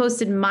articles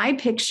posted my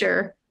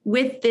picture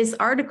with this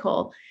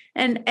article.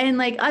 And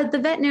like the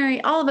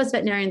veterinary, all of us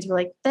veterinarians were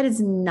like, that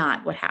is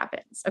not what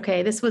happens.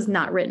 Okay. This was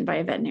not written by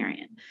a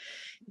veterinarian.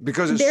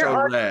 Because it's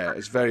rare.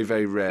 It's very,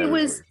 very rare. It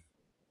was,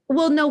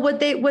 well, no, what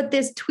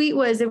this tweet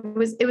was, it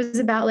was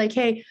about like,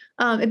 hey,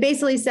 it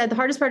basically said the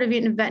hardest part of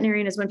being a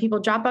veterinarian is when people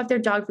drop off their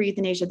dog for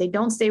euthanasia, they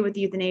don't stay with the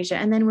euthanasia.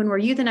 And then when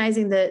we're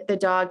euthanizing the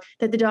dog,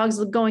 that the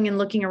dog's going and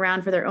looking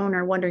around for their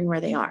owner, wondering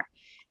where they are.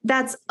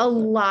 That's a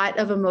lot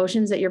of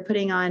emotions that you're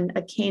putting on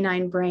a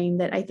canine brain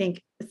that I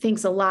think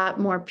thinks a lot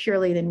more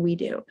purely than we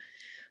do.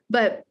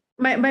 But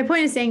my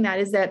point of saying that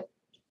is that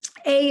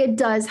it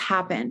does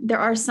happen. There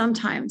are some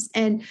times,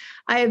 and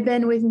I have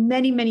been with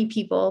many, many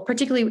people,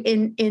 particularly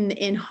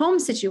in home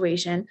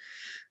situation,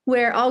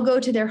 where I'll go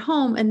to their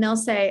home and they'll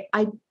say,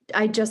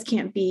 I just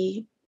can't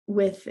be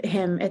with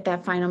him at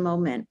that final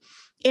moment.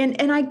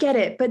 And I get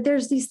it, but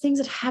there's these things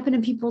that happen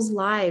in people's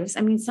lives.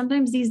 I mean,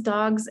 sometimes these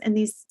dogs and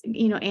these,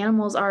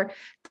 animals are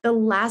the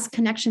last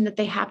connection that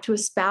they have to a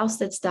spouse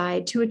that's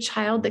died, to a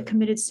child that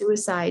committed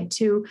suicide,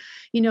 to,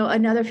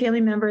 another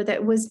family member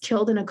that was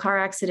killed in a car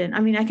accident. I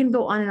mean, I can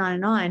go on and on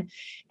and on.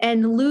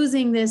 And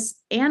losing this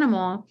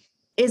animal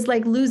is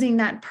like losing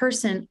that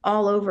person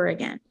all over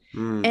again.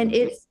 And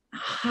it's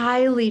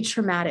highly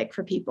traumatic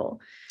for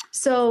people.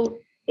 So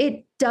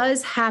it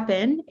does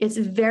happen. It's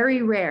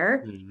very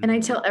rare. And I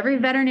tell every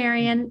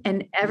veterinarian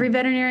and every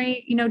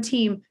veterinary,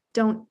 team,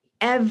 don't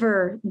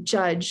ever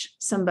judge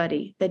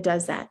somebody that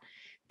does that,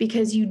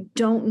 because you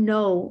don't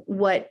know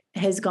what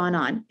has gone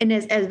on. And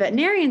as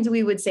veterinarians,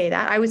 we would say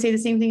that. I would say the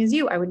same thing as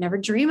you. I would never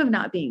dream of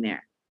not being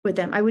there with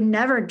them. I would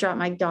never drop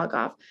my dog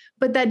off.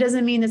 But that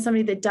doesn't mean that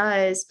somebody that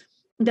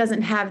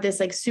doesn't have this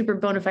like super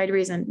bona fide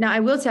reason. Now,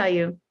 I will tell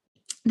you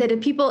that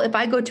if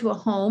I go to a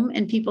home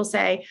and people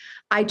say,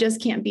 I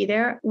just can't be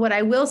there, what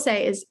I will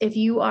say is if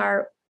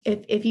you're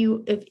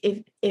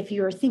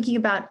thinking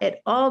about at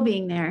all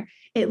being there,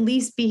 at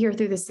least be here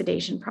through the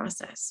sedation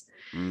process.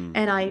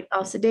 And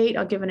I'll sedate,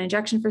 I'll give an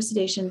injection for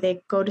sedation. They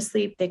go to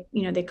sleep.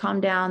 They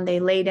calm down, they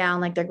lay down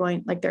like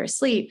they're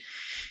asleep.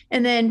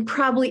 And then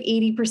probably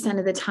 80%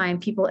 of the time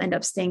people end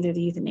up staying through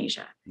the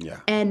euthanasia.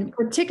 Yeah. And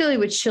particularly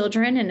with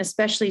children and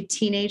especially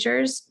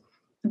teenagers,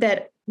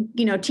 that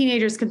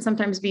teenagers can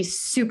sometimes be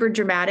super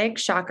dramatic.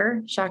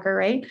 Shocker,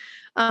 right?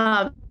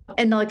 And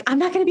they're like, I'm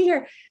not going to be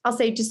here. I'll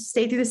say, just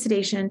stay through the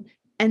sedation.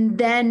 And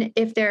then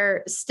if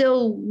they're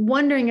still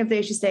wondering if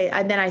they should stay,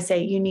 then I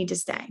say, you need to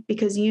stay,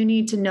 because you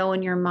need to know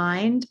in your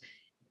mind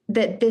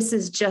that this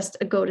is just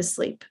a go to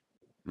sleep.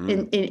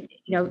 That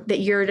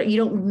you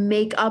don't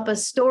make up a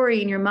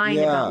story in your mind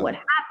about what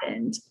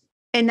happened.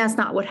 And that's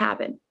not what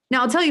happened.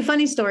 Now I'll tell you a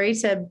funny story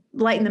to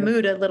lighten the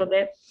mood a little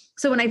bit.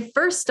 So when I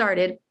first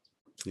started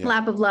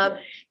Lap of Love,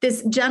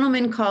 this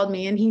gentleman called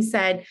me and he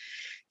said,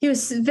 he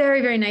was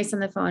very, very nice on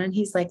the phone. And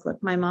he's like,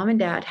 look, my mom and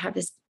dad have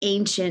this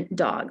ancient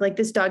dog. Like,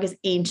 this dog is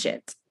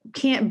ancient,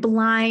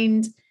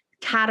 blind,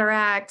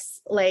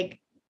 cataracts, like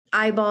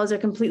eyeballs are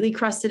completely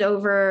crusted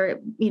over,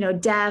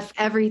 deaf,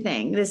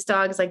 everything. This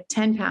dog is like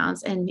 10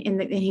 pounds. And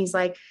he's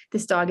like,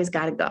 this dog has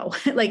got to go.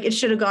 Like, it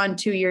should have gone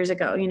 2 years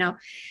ago,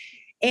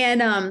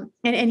 And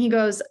he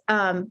goes,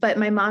 but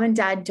my mom and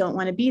dad don't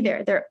want to be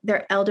there.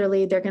 They're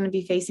elderly. They're going to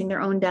be facing their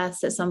own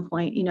deaths at some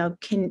point.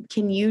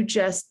 Can you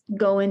just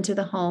go into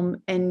the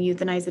home and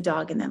euthanize the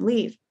dog and then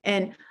leave?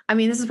 And I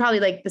mean, this is probably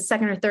like the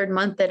second or third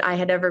month that I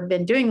had ever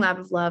been doing Lap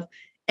of Love.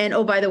 And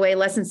oh, by the way,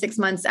 less than 6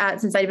 months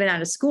since I'd been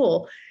out of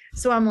school.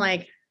 So I'm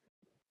like,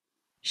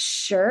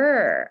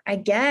 sure, I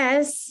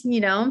guess,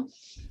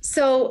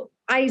 so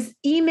I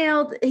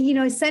emailed,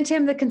 I sent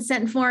him the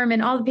consent form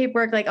and all the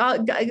paperwork, like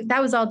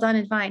that was all done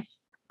and fine.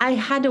 I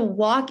had to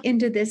walk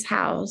into this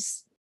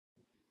house,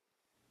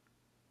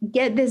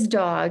 get this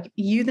dog,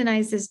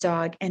 euthanize this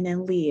dog, and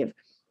then leave.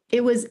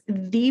 It was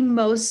the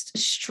most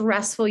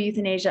stressful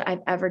euthanasia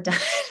I've ever done,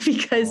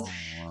 because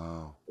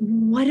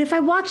what if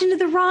I walked into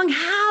the wrong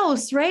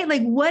house, right?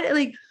 Like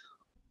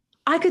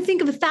I could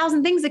think of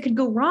 1,000 things that could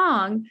go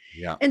wrong.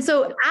 Yeah. And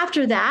so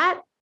after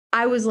that,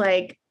 I was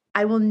like,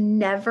 I will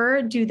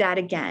never do that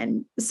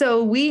again.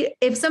 So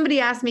if somebody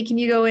asked me, can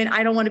you go in?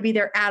 I don't want to be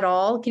there at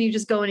all. Can you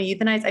just go in and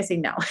euthanize? I say,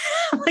 no.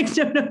 I'm like,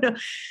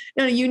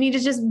 no, you need to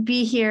just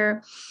be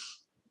here.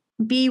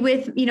 Be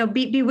with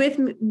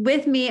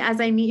me as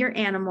I meet your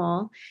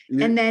animal.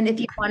 Yeah. And then if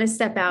you want to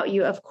step out,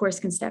 you of course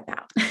can step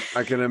out.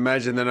 I can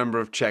imagine the number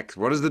of checks.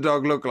 What does the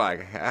dog look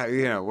like?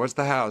 What's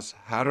the house?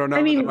 How do I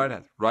know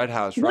the right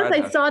house? Once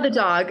I saw the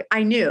dog,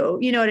 I knew,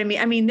 you know what I mean?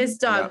 I mean, this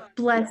dog,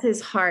 bless his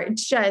heart,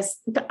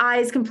 just the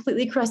eyes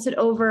completely crusted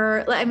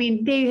over. I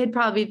mean, they had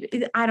probably,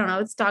 I don't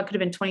know, this dog could have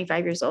been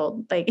 25 years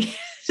old. Like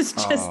just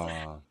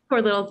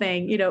poor little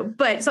thing,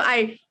 but so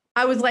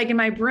I was like, in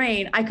my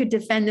brain, I could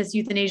defend this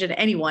euthanasia to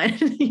anyone,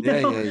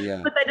 Yeah.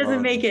 But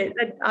that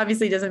that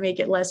obviously doesn't make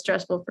it less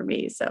stressful for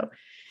me. So.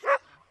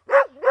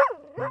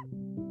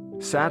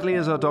 Sadly,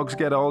 as our dogs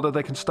get older,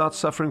 they can start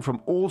suffering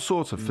from all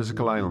sorts of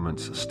physical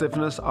ailments,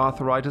 stiffness,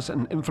 arthritis,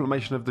 and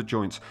inflammation of the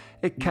joints.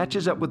 It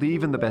catches up with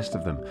even the best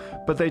of them,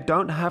 but they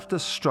don't have to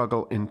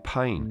struggle in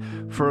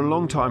pain. For a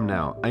long time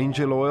now,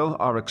 Angel Oil,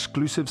 our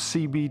exclusive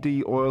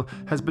CBD oil,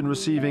 has been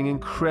receiving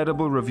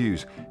incredible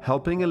reviews,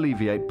 helping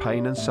alleviate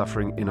pain and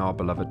suffering in our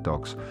beloved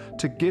dogs.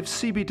 To give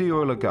CBD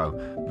oil a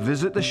go,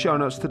 visit the show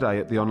notes today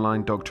at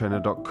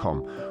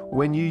theonlinedogtrainer.com.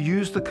 When you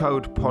use the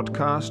code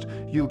PODCAST,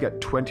 you'll get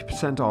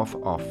 20% off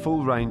our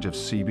full range of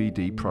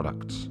CBD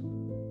products.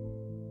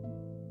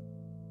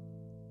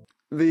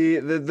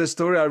 The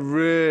story I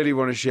really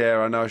want to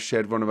share, I know I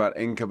shared one about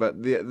Inca,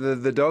 but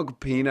the dog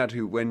Peanut,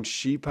 who when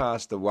she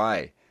passed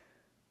away,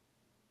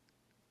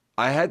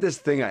 I had this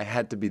thing, I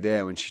had to be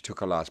there when she took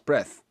her last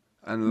breath.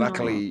 And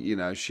luckily, you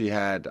know, she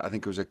had, I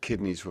think it was her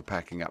kidneys were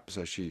packing up,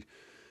 so she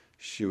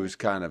was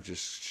kind of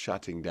just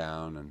shutting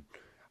down,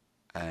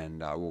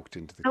 and I walked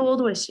into the... How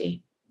old was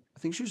she? I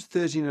think she was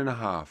 13 and a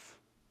half.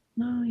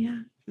 Oh, yeah.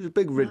 She was a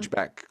big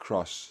Ridgeback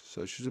cross,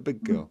 so she was a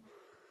big girl.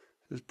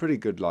 It was a pretty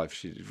good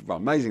life.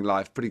 Amazing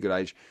life, pretty good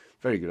age,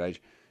 very good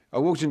age. I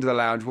walked into the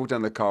lounge, walked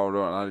down the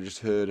corridor, and I just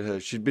heard her.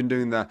 She'd been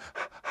doing the...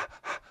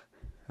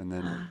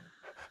 And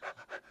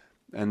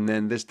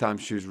then this time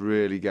she was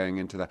really going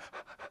into the...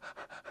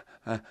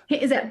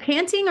 Is that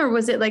panting or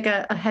was it like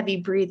a heavy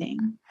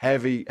breathing?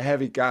 Heavy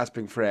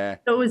gasping for air.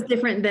 So it was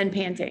different than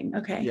panting.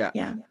 Okay.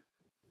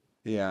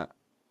 Yeah.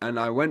 And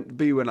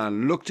when I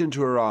looked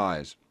into her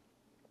eyes,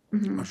 I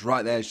was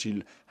right there.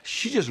 She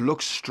just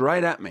looked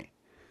straight at me,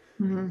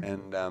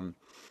 and I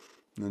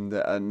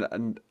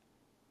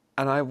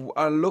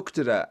looked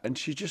at her, and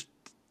she just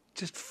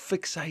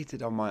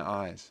fixated on my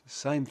eyes.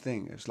 Same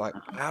thing. It was like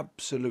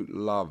absolute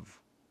love,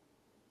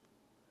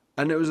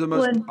 and it was the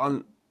most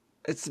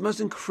it's the most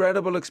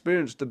incredible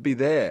experience to be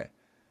there.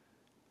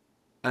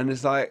 And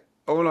it's like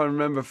all I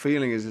remember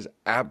feeling is this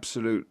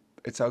absolute.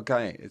 It's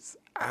okay. It's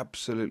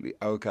absolutely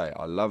okay.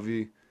 I love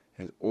you.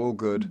 It's all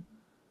good.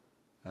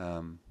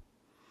 And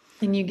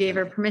you gave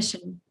her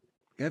permission.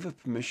 Gave her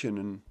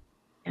permission,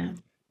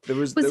 and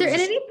Was there at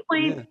any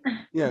point?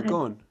 Yeah,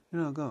 go on.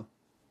 Go.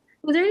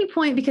 Was there any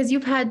point, because you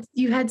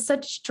had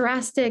such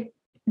drastic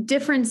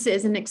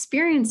differences and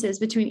experiences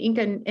between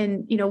Inca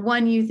and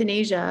one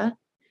euthanasia,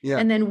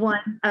 and then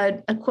one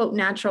a quote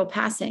natural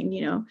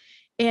passing,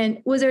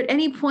 And was there at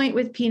any point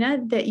with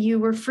Peanut that you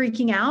were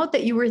freaking out,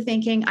 that you were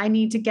thinking, I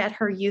need to get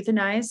her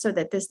euthanized so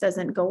that this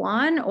doesn't go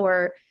on?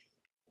 Or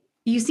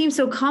you seem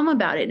so calm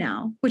about it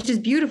now, which is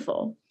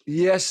beautiful.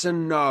 Yes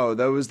and no.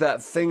 There was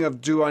that thing of,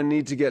 do I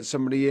need to get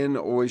somebody in,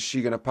 or is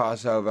she going to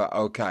pass over?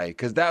 Okay.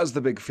 Because that was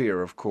the big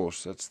fear, of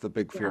course. That's the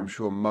big fear I'm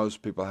sure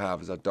most people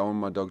have, is I don't want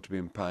my dog to be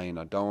in pain.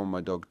 I don't want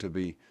my dog to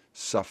be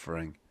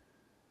suffering.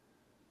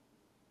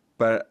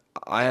 But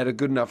I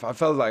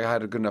felt like I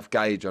had a good enough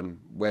gauge on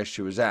where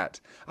she was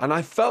at. And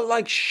I felt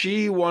like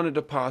she wanted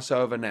to pass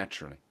over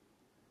naturally.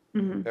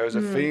 There was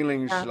a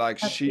feeling like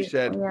she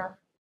said,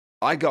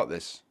 I got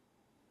this.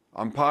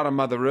 I'm part of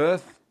Mother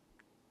Earth.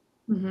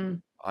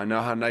 I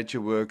know how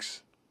nature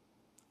works.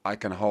 I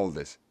can hold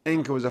this.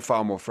 Inca was a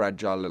far more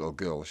fragile little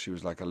girl. She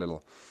was like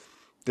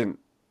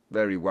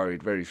very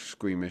worried, very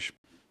squeamish.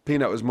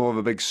 Peanut was more of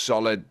a big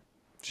solid,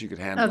 she could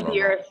handle of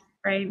the earth.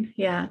 Right.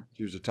 Yeah.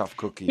 She was a tough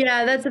cookie.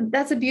 Yeah,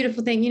 that's a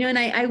beautiful thing, and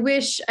I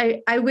wish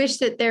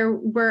that there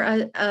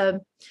were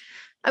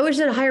I wish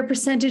that a higher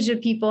percentage of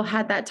people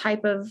had that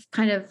type of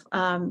kind of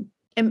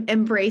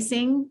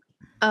embracing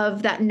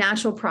of that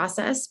natural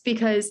process,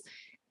 because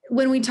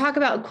when we talk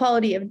about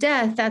quality of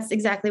death, that's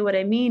exactly what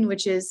I mean,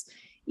 which is,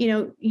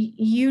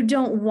 you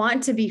don't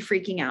want to be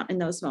freaking out in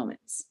those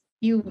moments.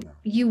 You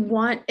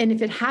want, and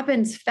if it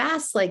happens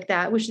fast like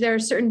that, which there are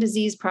certain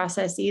disease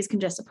processes,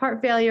 congestive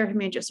heart failure,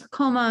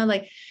 hemangiosarcoma,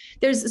 like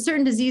there's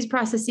certain disease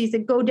processes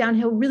that go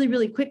downhill really,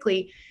 really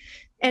quickly.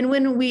 And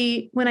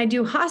when I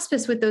do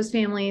hospice with those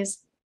families,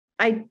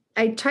 I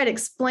try to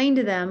explain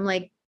to them,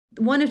 like,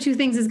 one of two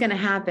things is going to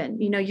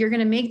happen. You're going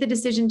to make the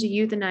decision to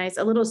euthanize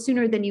a little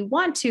sooner than you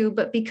want to,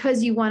 but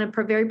because you want a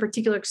very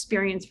particular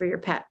experience for your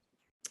pet,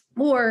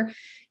 or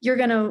you're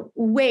going to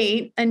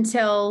wait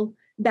until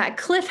that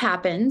cliff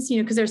happens,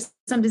 because there's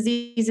some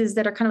diseases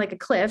that are kind of like a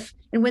cliff.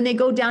 And when they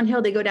go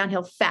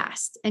downhill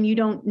fast. And you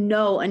don't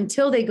know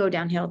until they go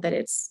downhill that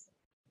it's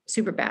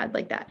super bad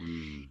like that.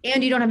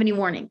 And you don't have any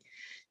warning.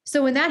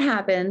 So when that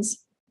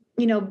happens,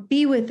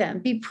 be with them,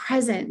 be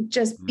present,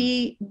 just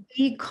be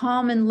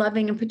calm and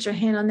loving, and put your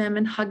hand on them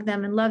and hug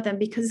them and love them,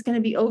 because it's going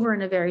to be over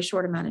in a very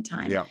short amount of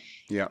time.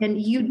 Yeah. And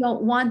you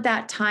don't want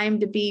that time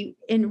to be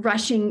in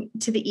rushing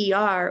to the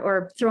ER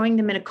or throwing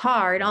them in a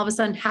car, and all of a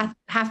sudden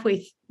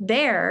halfway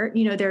there,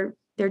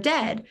 they're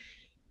dead.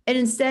 And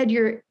instead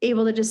you're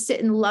able to just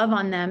sit and love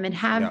on them and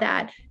have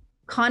that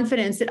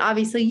confidence that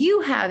obviously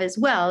you have as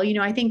well.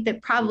 I think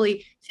that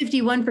probably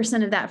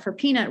 51% of that for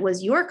Peanut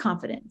was your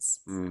confidence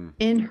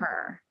in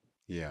her.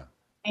 Yeah.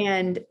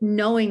 And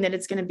knowing that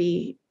it's going to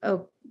be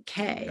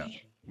okay. Yeah.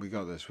 We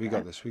got this.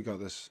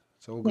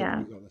 It's all good.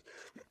 Yeah. We got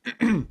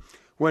this.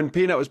 When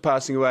Peanut was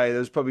passing away, there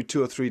was probably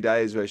 2 or 3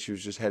 days where she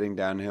was just heading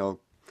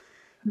downhill.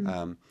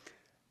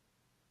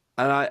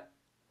 And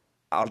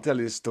I'll tell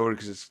you this story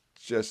because it's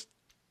just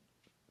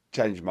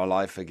changed my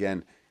life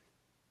again.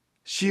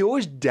 She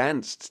always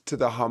danced to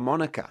the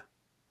harmonica.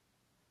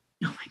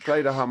 Oh my God.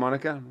 Played a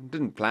harmonica.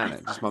 Didn't plan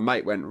it. Just my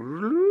mate went,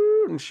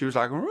 "Roo," and she was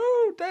like,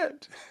 "Oh,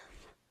 Dad,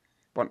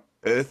 what on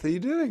earth are you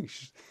doing?"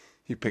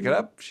 You pick it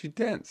up. She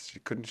danced. She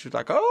couldn't. She was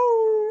like,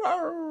 "Oh,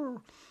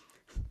 oh."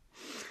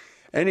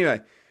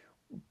 Anyway,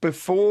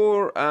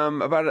 before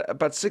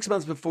about 6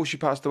 months before she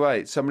passed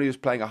away, somebody was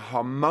playing a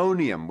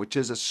harmonium, which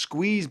is a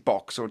squeeze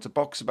box, or it's a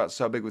box about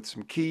so big with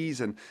some keys,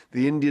 and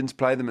the Indians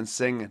play them and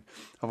sing. And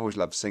I've always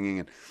loved singing,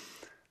 and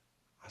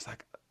I was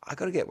like, I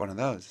got to get one of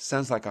those. It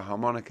sounds like a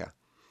harmonica.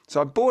 So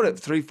I bought it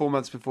 3-4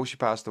 months before she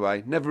passed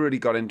away. Never really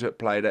got into it,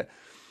 played it.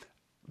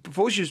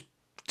 Before she was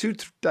 2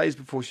 days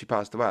before she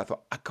passed away, I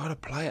thought, I got to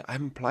play it. I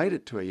haven't played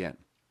it to her yet.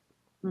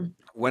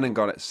 Went and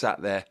got it,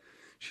 sat there.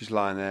 She's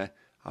lying there.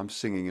 I'm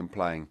singing and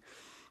playing.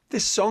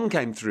 This song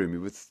came through me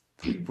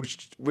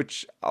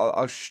which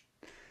I'll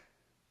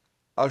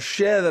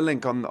share the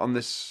link on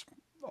this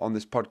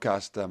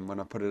podcast when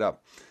I put it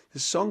up.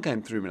 This song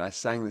came through me, and I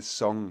sang this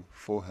song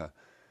for her,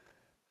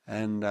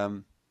 and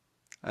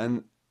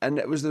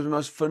it was the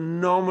most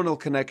phenomenal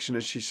connection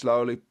as she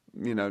slowly,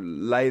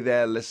 lay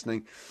there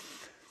listening.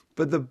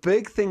 But the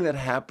big thing that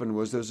happened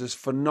was there was this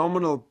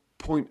phenomenal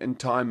point in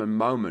time and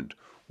moment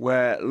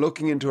where,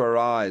 looking into her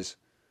eyes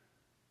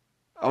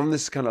on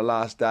this kind of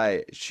last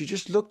day, she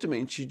just looked at me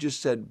and she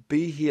just said,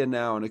 "Be here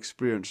now and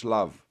experience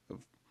love."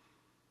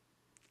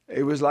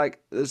 It was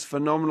like this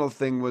phenomenal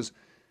thing was,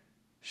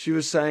 she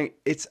was saying,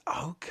 it's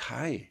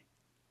okay.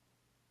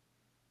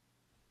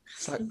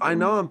 It's like, I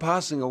know I'm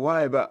passing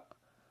away, but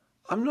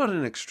I'm not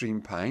in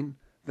extreme pain.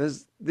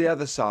 There's the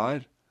other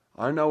side.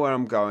 I know where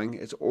I'm going.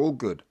 It's all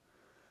good.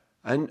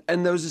 And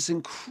there was this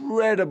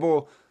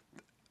incredible,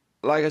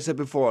 like I said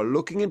before,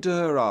 looking into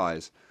her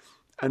eyes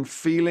and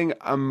feeling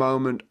a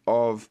moment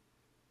of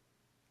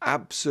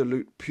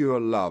absolute pure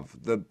love.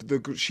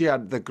 She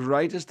had the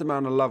greatest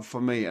amount of love for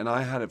me, and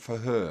I had it for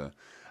her.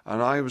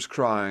 And I was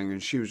crying,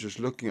 and she was just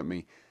looking at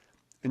me.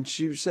 And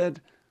she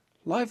said,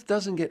 life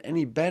doesn't get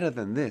any better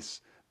than this.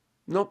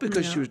 Not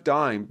because she was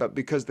dying, but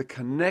because the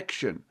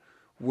connection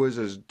was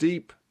as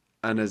deep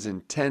and as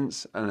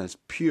intense and as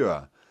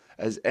pure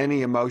as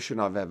any emotion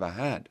I've ever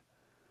had.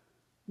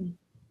 And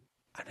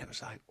it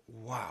was like,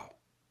 wow.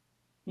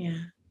 Yeah.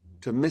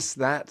 To miss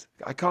that,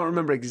 I can't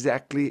remember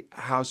exactly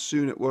how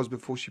soon it was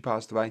before she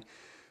passed away,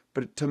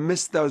 but to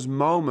miss those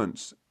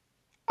moments,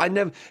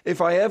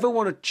 if I ever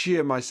want to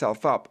cheer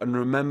myself up and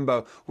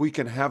remember we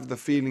can have the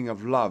feeling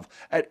of love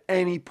at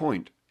any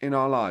point in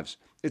our lives.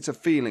 It's a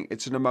feeling,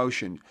 it's an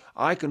emotion.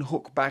 I can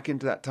hook back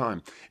into that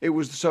time. It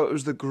was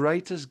the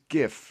greatest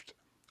gift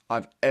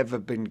I've ever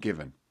been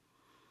given.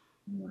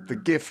 Wow. The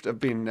gift of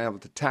being able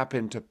to tap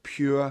into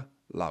pure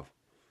love.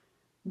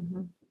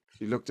 Mm-hmm.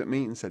 She looked at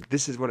me and said,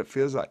 "This is what it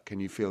feels like. Can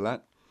you feel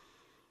that?"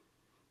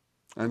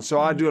 And so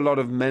I do a lot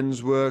of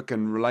men's work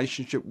and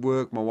relationship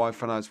work. My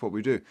wife and I, it's what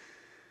we do.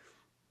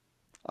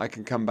 I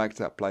can come back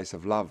to that place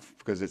of love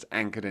because it's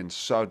anchored in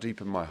so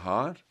deep in my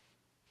heart.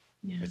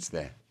 Yeah. It's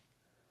there.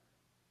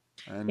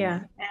 And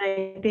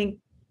I think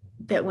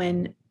that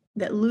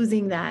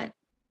losing that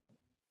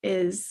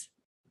is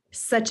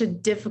such a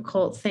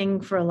difficult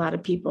thing for a lot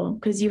of people,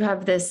 because you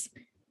have this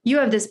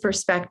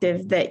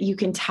perspective that you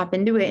can tap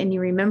into it and you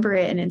remember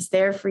it and it's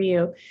there for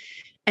you.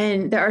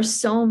 And there are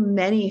so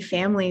many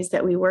families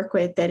that we work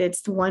with that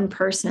it's one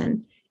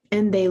person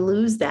and they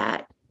lose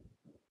that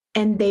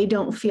and they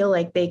don't feel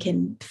like they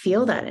can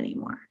feel that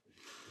anymore.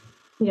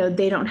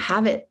 They don't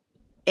have it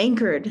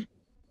anchored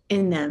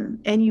in them,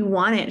 and you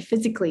want it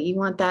physically. You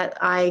want that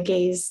eye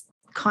gaze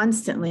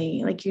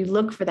constantly. Like, you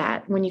look for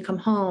that when you come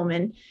home,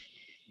 and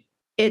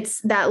it's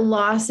that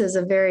loss is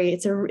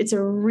it's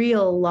a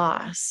real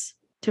loss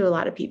to a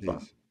lot of people.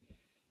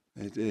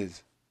 It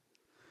is.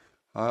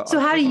 So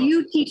how do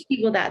you teach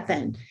people that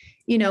then?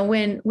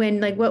 When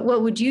like,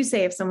 what would you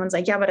say if someone's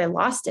like, yeah, but I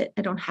lost it.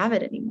 I don't have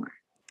it anymore.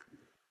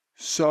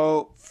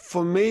 So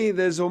for me,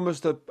 there's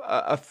almost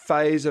a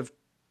phase of,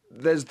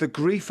 there's the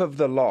grief of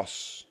the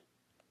loss.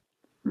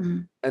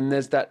 Mm-hmm. And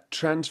there's that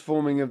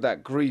transforming of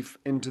that grief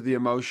into the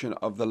emotion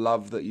of the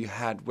love that you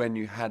had when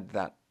you had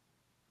that.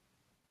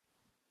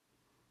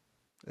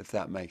 If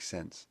that makes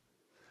sense.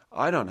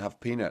 I don't have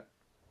Peanut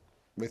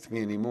with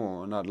me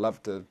anymore, and I'd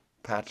love to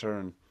pat her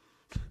and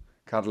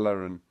cuddle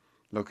her and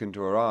look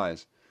into her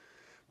eyes.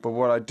 But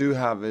what I do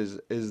have is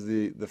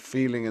the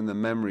feeling and the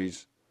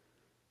memories,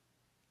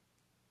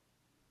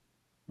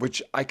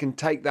 which I can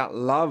take that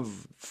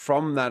love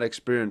from that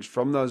experience,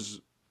 from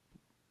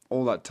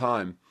all that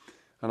time,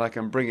 and I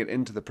can bring it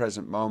into the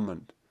present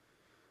moment.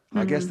 Mm-hmm.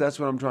 I guess that's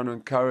what I'm trying to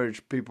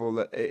encourage people,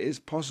 that it is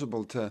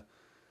possible to,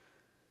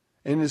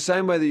 in the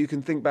same way that you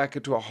can think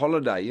back to a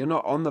holiday. You're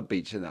not on the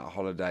beach in that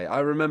holiday. I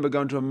remember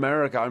going to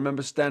America. I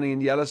remember standing in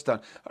Yellowstone.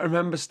 I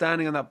remember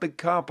standing on that big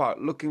car park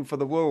looking for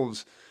the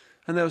wolves.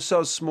 And they were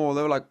so small.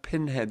 They were like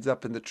pinheads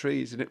up in the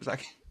trees. And it was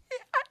like,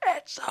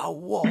 it's a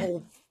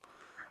wolf.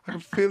 I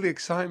could feel the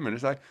excitement.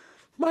 It's like,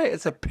 mate,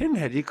 it's a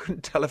pinhead. You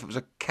couldn't tell if it was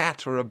a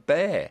cat or a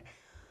bear.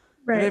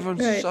 And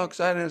everyone's so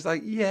excited. It's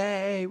like,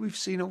 yay, we've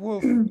seen a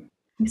wolf.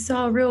 We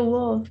saw a real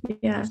wolf.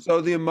 Yeah.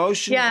 So the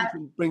emotion you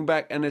can bring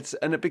back, and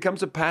it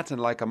becomes a pattern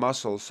like a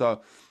muscle.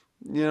 So,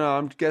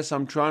 I guess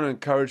I'm trying to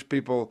encourage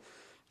people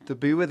to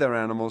be with their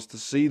animals, to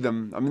see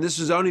them. I mean, this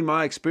is only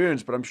my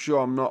experience, but I'm sure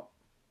I'm not.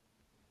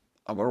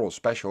 We're all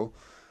special.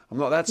 I'm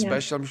not that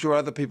special. I'm sure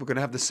other people can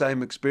have the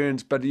same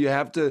experience, but you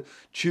have to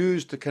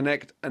choose to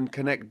connect and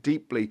connect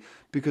deeply,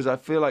 because I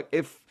feel like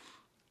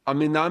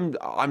I'm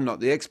not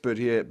the expert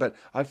here, but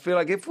I feel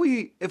like if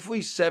we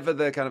sever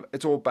the kind of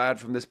it's all bad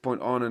from this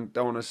point on and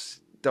don't want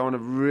to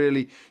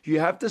really, you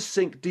have to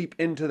sink deep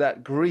into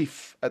that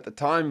grief at the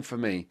time for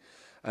me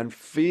and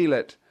feel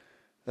it.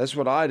 That's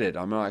what I did.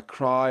 I mean, I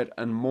cried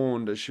and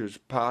mourned as she was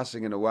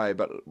passing in away,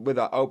 but with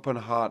an open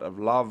heart of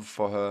love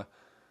for her.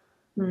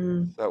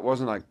 So it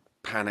wasn't like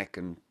panic,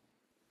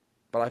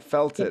 but I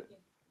felt it,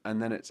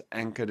 and then it's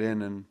anchored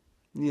in, and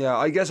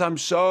I guess I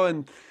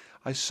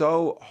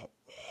so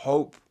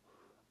hope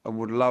and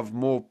would love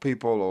more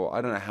people, or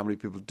I don't know how many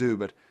people do,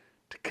 but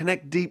to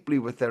connect deeply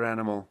with their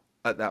animal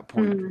at that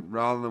point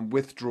rather than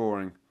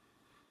withdrawing.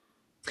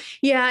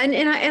 Yeah.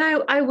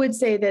 And I would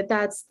say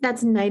that's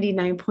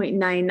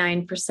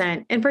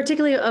 99.99%. And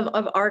particularly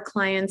of our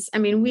clients. I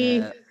mean,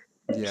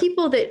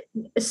 people that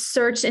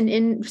search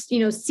and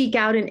seek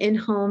out an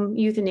in-home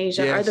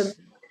euthanasia are the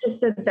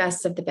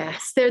best of the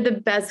best. They're the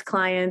best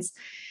clients.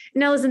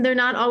 Now, listen, they're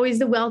not always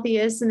the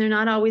wealthiest, and they're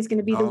not always going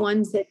to be the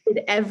ones that did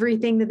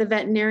everything that the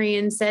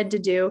veterinarian said to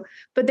do,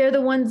 but they're the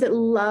ones that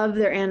love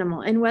their animal.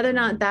 And whether or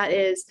not that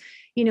is,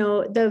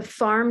 the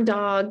farm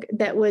dog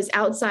that was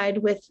outside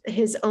with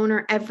his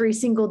owner every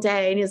single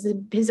day and is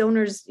his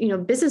owner's,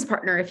 business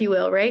partner, if you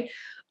will, right?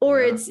 Or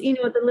it's,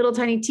 the little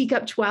tiny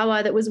teacup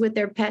chihuahua that was with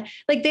their pet.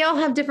 Like, they all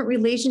have different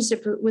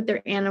relationships with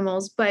their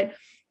animals, but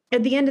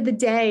at the end of the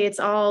day, it's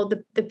all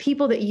the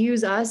people that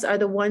use us are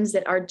the ones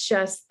that are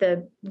just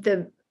the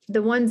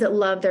ones that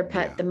love their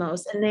pet the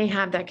most, and they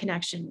have that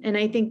connection. And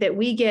I think that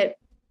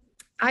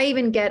I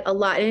even get a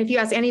lot. And if you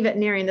ask any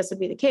veterinarian, this would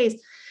be the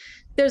case.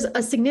 There's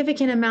a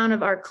significant amount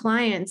of our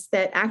clients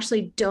that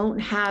actually don't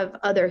have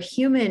other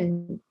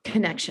human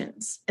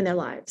connections in their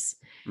lives.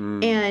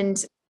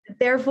 And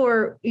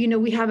therefore,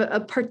 we have a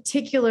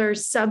particular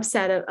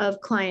subset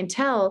of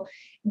clientele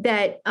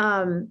that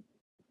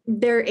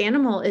their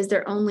animal is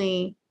their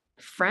only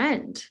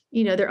friend,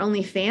 their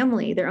only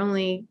family, their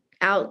only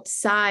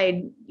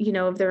outside,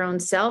 of their own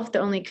self, the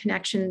only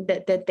connection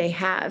that they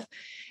have.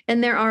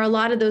 And there are a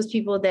lot of those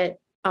people that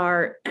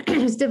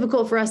it's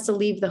difficult for us to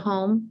leave the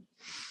home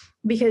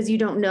because you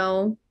don't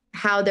know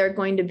how they're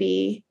going to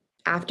be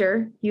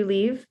after you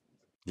leave.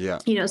 Yeah.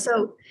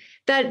 So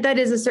that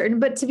is a certain,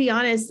 but to be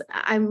honest,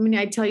 I mean,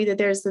 I tell you that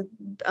there's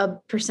a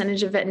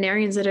percentage of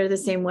veterinarians that are the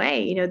same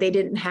way. They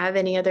didn't have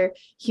any other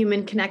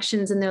human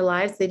connections in their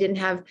lives. They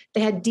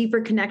had deeper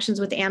connections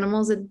with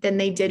animals than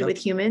they did with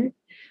humans,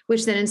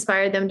 which then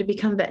inspired them to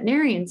become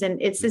veterinarians.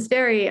 And it's this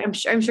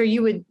I'm sure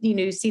you would,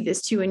 see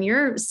this too in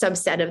your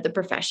subset of the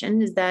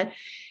profession, is that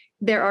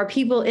there are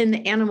people in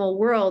the animal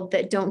world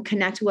that don't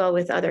connect well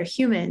with other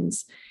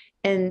humans,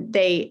 and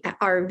they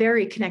are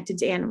very connected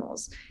to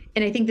animals.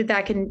 And I think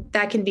that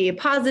can be a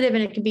positive,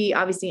 and it can be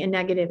obviously a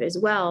negative as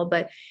well,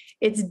 but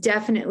it's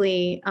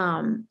definitely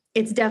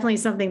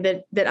something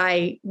that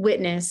I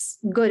witness,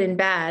 good and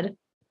bad,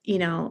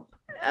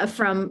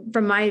 from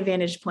my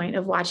vantage point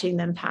of watching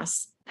them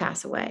pass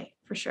away,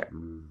 for sure.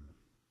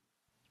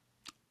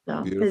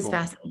 So it's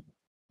fascinating.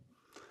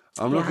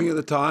 I'm looking at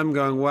the time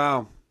going,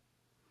 wow,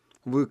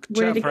 we could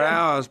chat for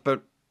hours,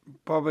 but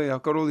probably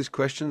I've got all these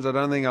questions. I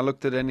don't think I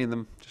looked at any of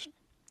them. Just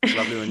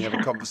lovely when you have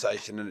a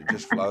conversation and it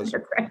just flows.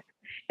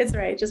 It's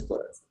right. It just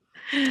flows.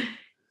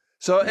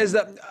 So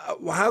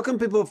how can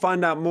people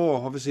find out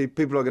more? Obviously,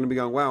 people are going to be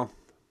going, wow,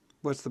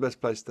 what's the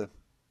best place to?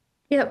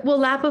 Yeah, well,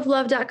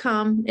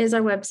 lapoflove.com is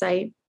our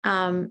website.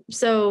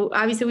 So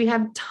obviously we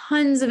have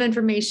tons of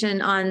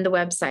information on the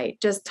website,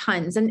 just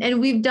tons.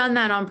 And we've done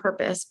that on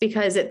purpose,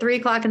 because at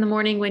 3:00 in the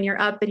morning, when you're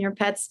up and your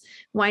pet's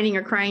whining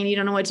or crying, you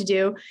don't know what to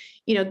do,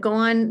 go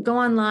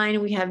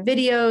online. We have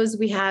videos,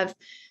 we have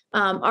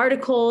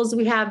articles,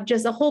 we have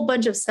just a whole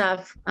bunch of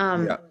stuff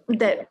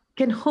that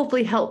can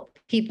hopefully help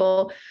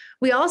people.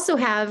 We also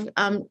have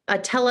a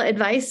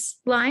tele-advice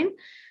line.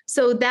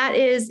 So that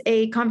is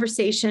a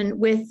conversation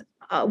with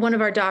one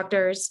of our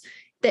doctors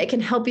that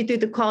can help you through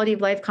the quality of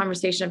life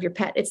conversation of your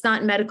pet. It's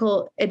not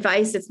medical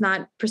advice. It's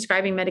not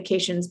prescribing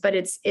medications, but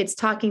it's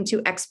talking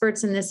to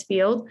experts in this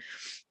field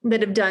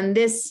that have done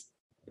this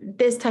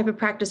type of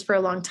practice for a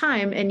long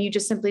time. And you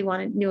just simply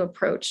want a new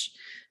approach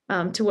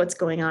to what's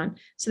going on.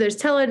 So there's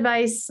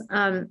tele-advice.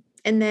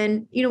 And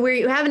then,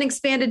 we haven't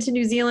expanded to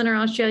New Zealand or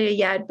Australia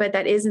yet, but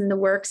that is in the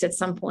works at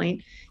some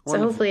point. Wonderful. So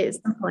hopefully at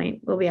some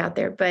point we'll be out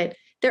there, but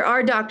there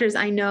are doctors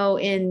I know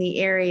in the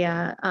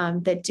area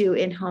that do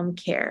in-home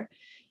care.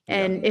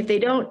 And if they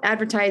don't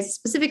advertise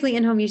specifically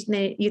in-home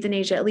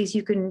euthanasia, at least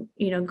you can,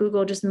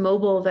 Google just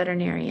mobile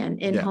veterinarian,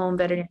 in-home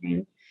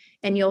veterinarian,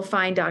 and you'll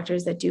find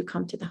doctors that do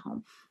come to the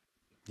home.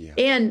 Yeah.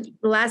 And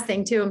the last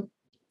thing too,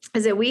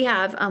 is that we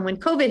have, when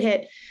COVID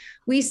hit,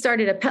 we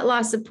started a pet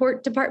loss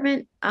support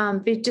department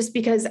just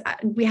because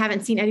we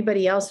haven't seen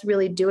anybody else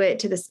really do it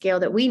to the scale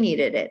that we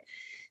needed it.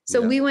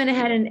 So we went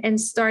ahead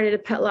and started a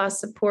pet loss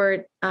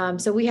support.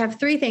 So we have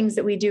 3 things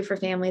that we do for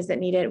families that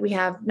need it. We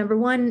have, number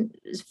 1,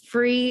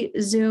 free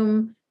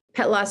Zoom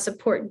pet loss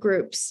support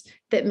groups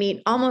that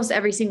meet almost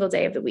every single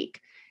day of the week,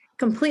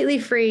 completely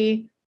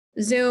free,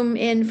 Zoom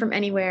in from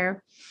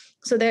anywhere.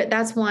 So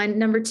that's one.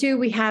 Number 2,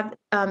 we have,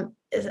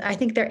 I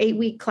think they're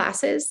 8-week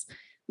classes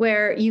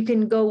where you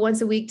can go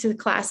once a week to the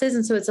classes.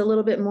 And so it's a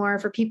little bit more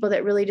for people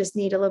that really just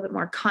need a little bit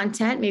more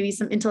content, maybe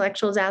some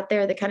intellectuals out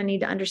there that kind of need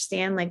to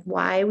understand like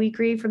why we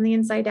grieve from the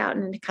inside out.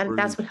 And kind of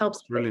that's what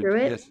helps get through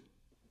it. Yes.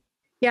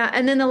 Yeah.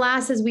 And then the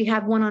last is we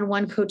have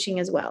one-on-one coaching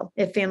as well,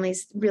 if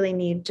families really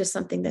need just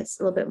something that's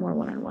a little bit more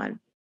one-on-one.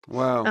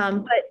 Wow.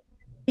 But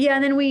yeah,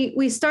 and then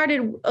we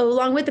started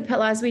along with the pet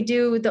loss. We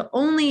do the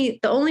only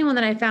one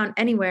that I found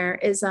anywhere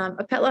is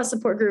a pet loss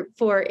support group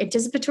for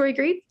anticipatory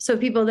grief. So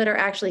people that are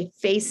actually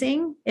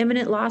facing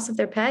imminent loss of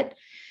their pet.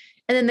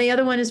 And then the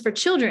other one is for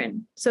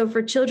children. So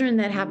for children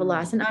that have a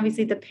loss, and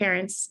obviously the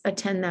parents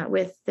attend that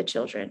with the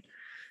children.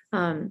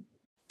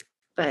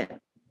 But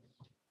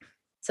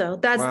so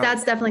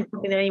that's definitely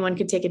something that anyone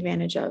could take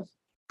advantage of.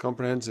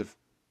 Comprehensive.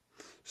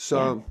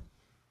 So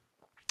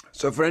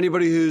for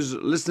anybody who's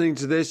listening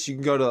to this, you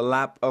can go to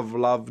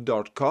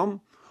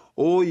lapoflove.com,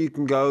 or you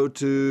can go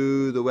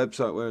to the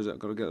website. Where is it? I've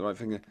got to get the right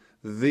finger.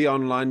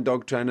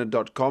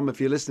 theonlinedogtrainer.com.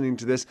 If you're listening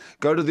to this,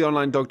 go to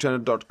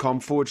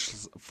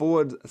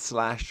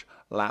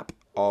theonlinedogtrainer.com/lap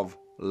of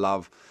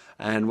love.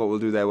 And what we'll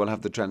do there, we'll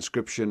have the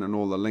transcription and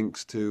all the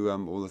links to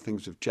all the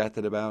things we've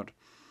chatted about.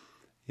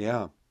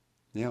 Yeah.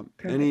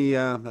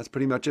 Perfect. That's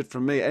pretty much it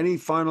from me. Any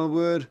final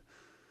word,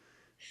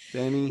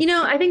 Danny?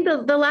 I think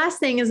the last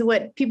thing is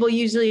what people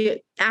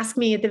usually ask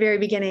me at the very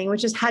beginning,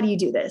 which is, how do you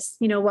do this?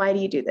 Why do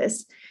you do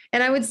this?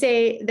 And I would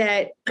say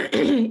that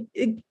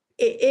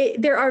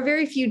there are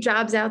very few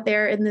jobs out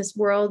there in this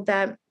world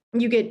that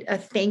you get a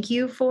thank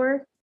you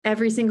for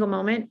every single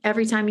moment,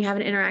 every time you have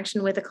an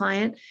interaction with a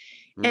client.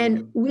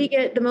 And we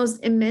get the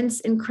most immense,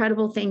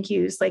 incredible thank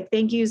yous, like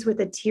thank yous with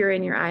a tear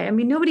in your eye. I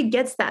mean, nobody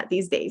gets that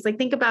these days. Like,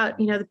 think about,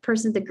 the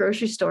person at the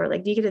grocery store,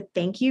 like, do you get a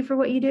thank you for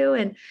what you do?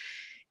 And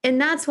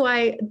that's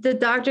why the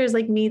doctors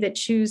like me that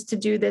choose to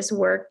do this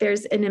work,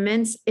 there's an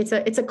immense, it's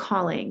a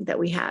calling that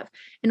we have.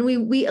 And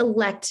we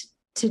elect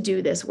to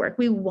do this work.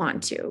 We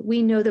want to.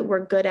 We know that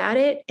we're good at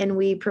it, and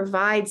we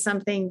provide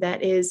something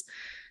that is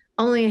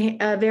only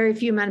a very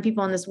few amount of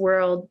people on this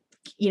world,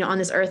 on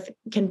this earth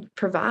can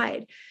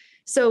provide.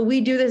 So we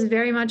do this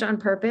very much on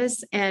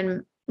purpose,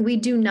 and we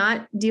do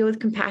not deal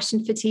with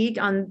compassion fatigue.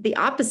 On the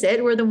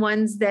opposite, we're the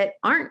ones that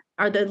are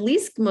the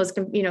least most,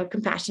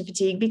 compassion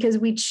fatigue, because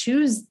we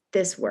choose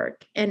this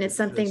work, and it's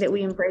something that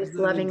we embrace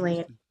lovingly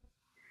and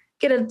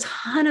get a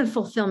ton of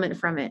fulfillment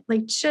from it.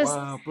 Like, just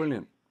wow,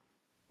 brilliant.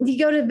 You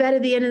go to bed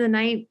at the end of the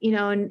night,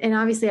 and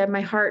obviously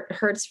my heart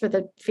hurts for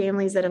the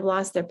families that have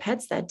lost their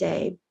pets that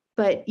day,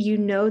 but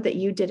that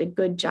you did a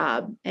good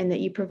job and that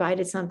you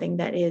provided something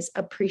that is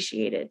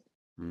appreciated.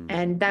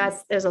 And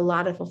there's a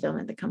lot of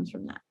fulfillment that comes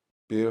from that.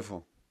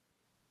 Beautiful.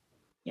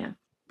 Yeah.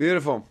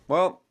 Beautiful.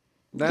 Well,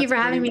 thank you for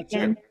having me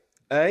again.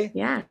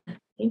 Yeah.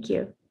 Thank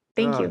you.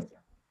 Thank you. It's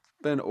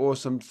been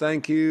awesome.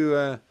 Thank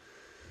you,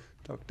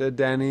 Dr.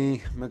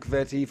 Danny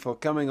McVetti, for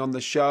coming on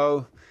the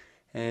show.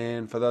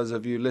 And for those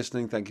of you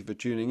listening, thank you for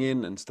tuning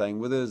in and staying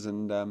with us.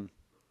 And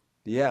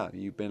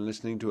you've been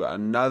listening to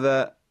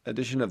another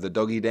edition of the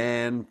Doggy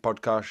Dan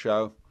podcast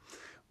show,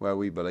 where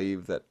we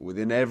believe that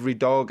within every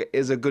dog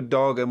is a good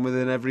dog, and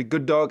within every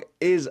good dog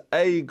is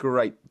a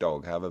great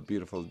dog. Have a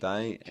beautiful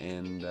day,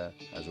 and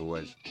as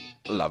always,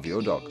 love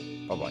your dog.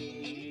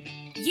 Bye-bye.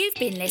 You've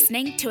been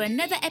listening to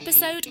another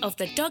episode of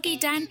the Doggy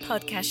Dan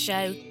podcast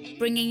show,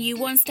 bringing you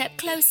one step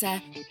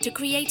closer to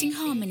creating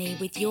harmony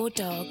with your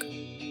dog.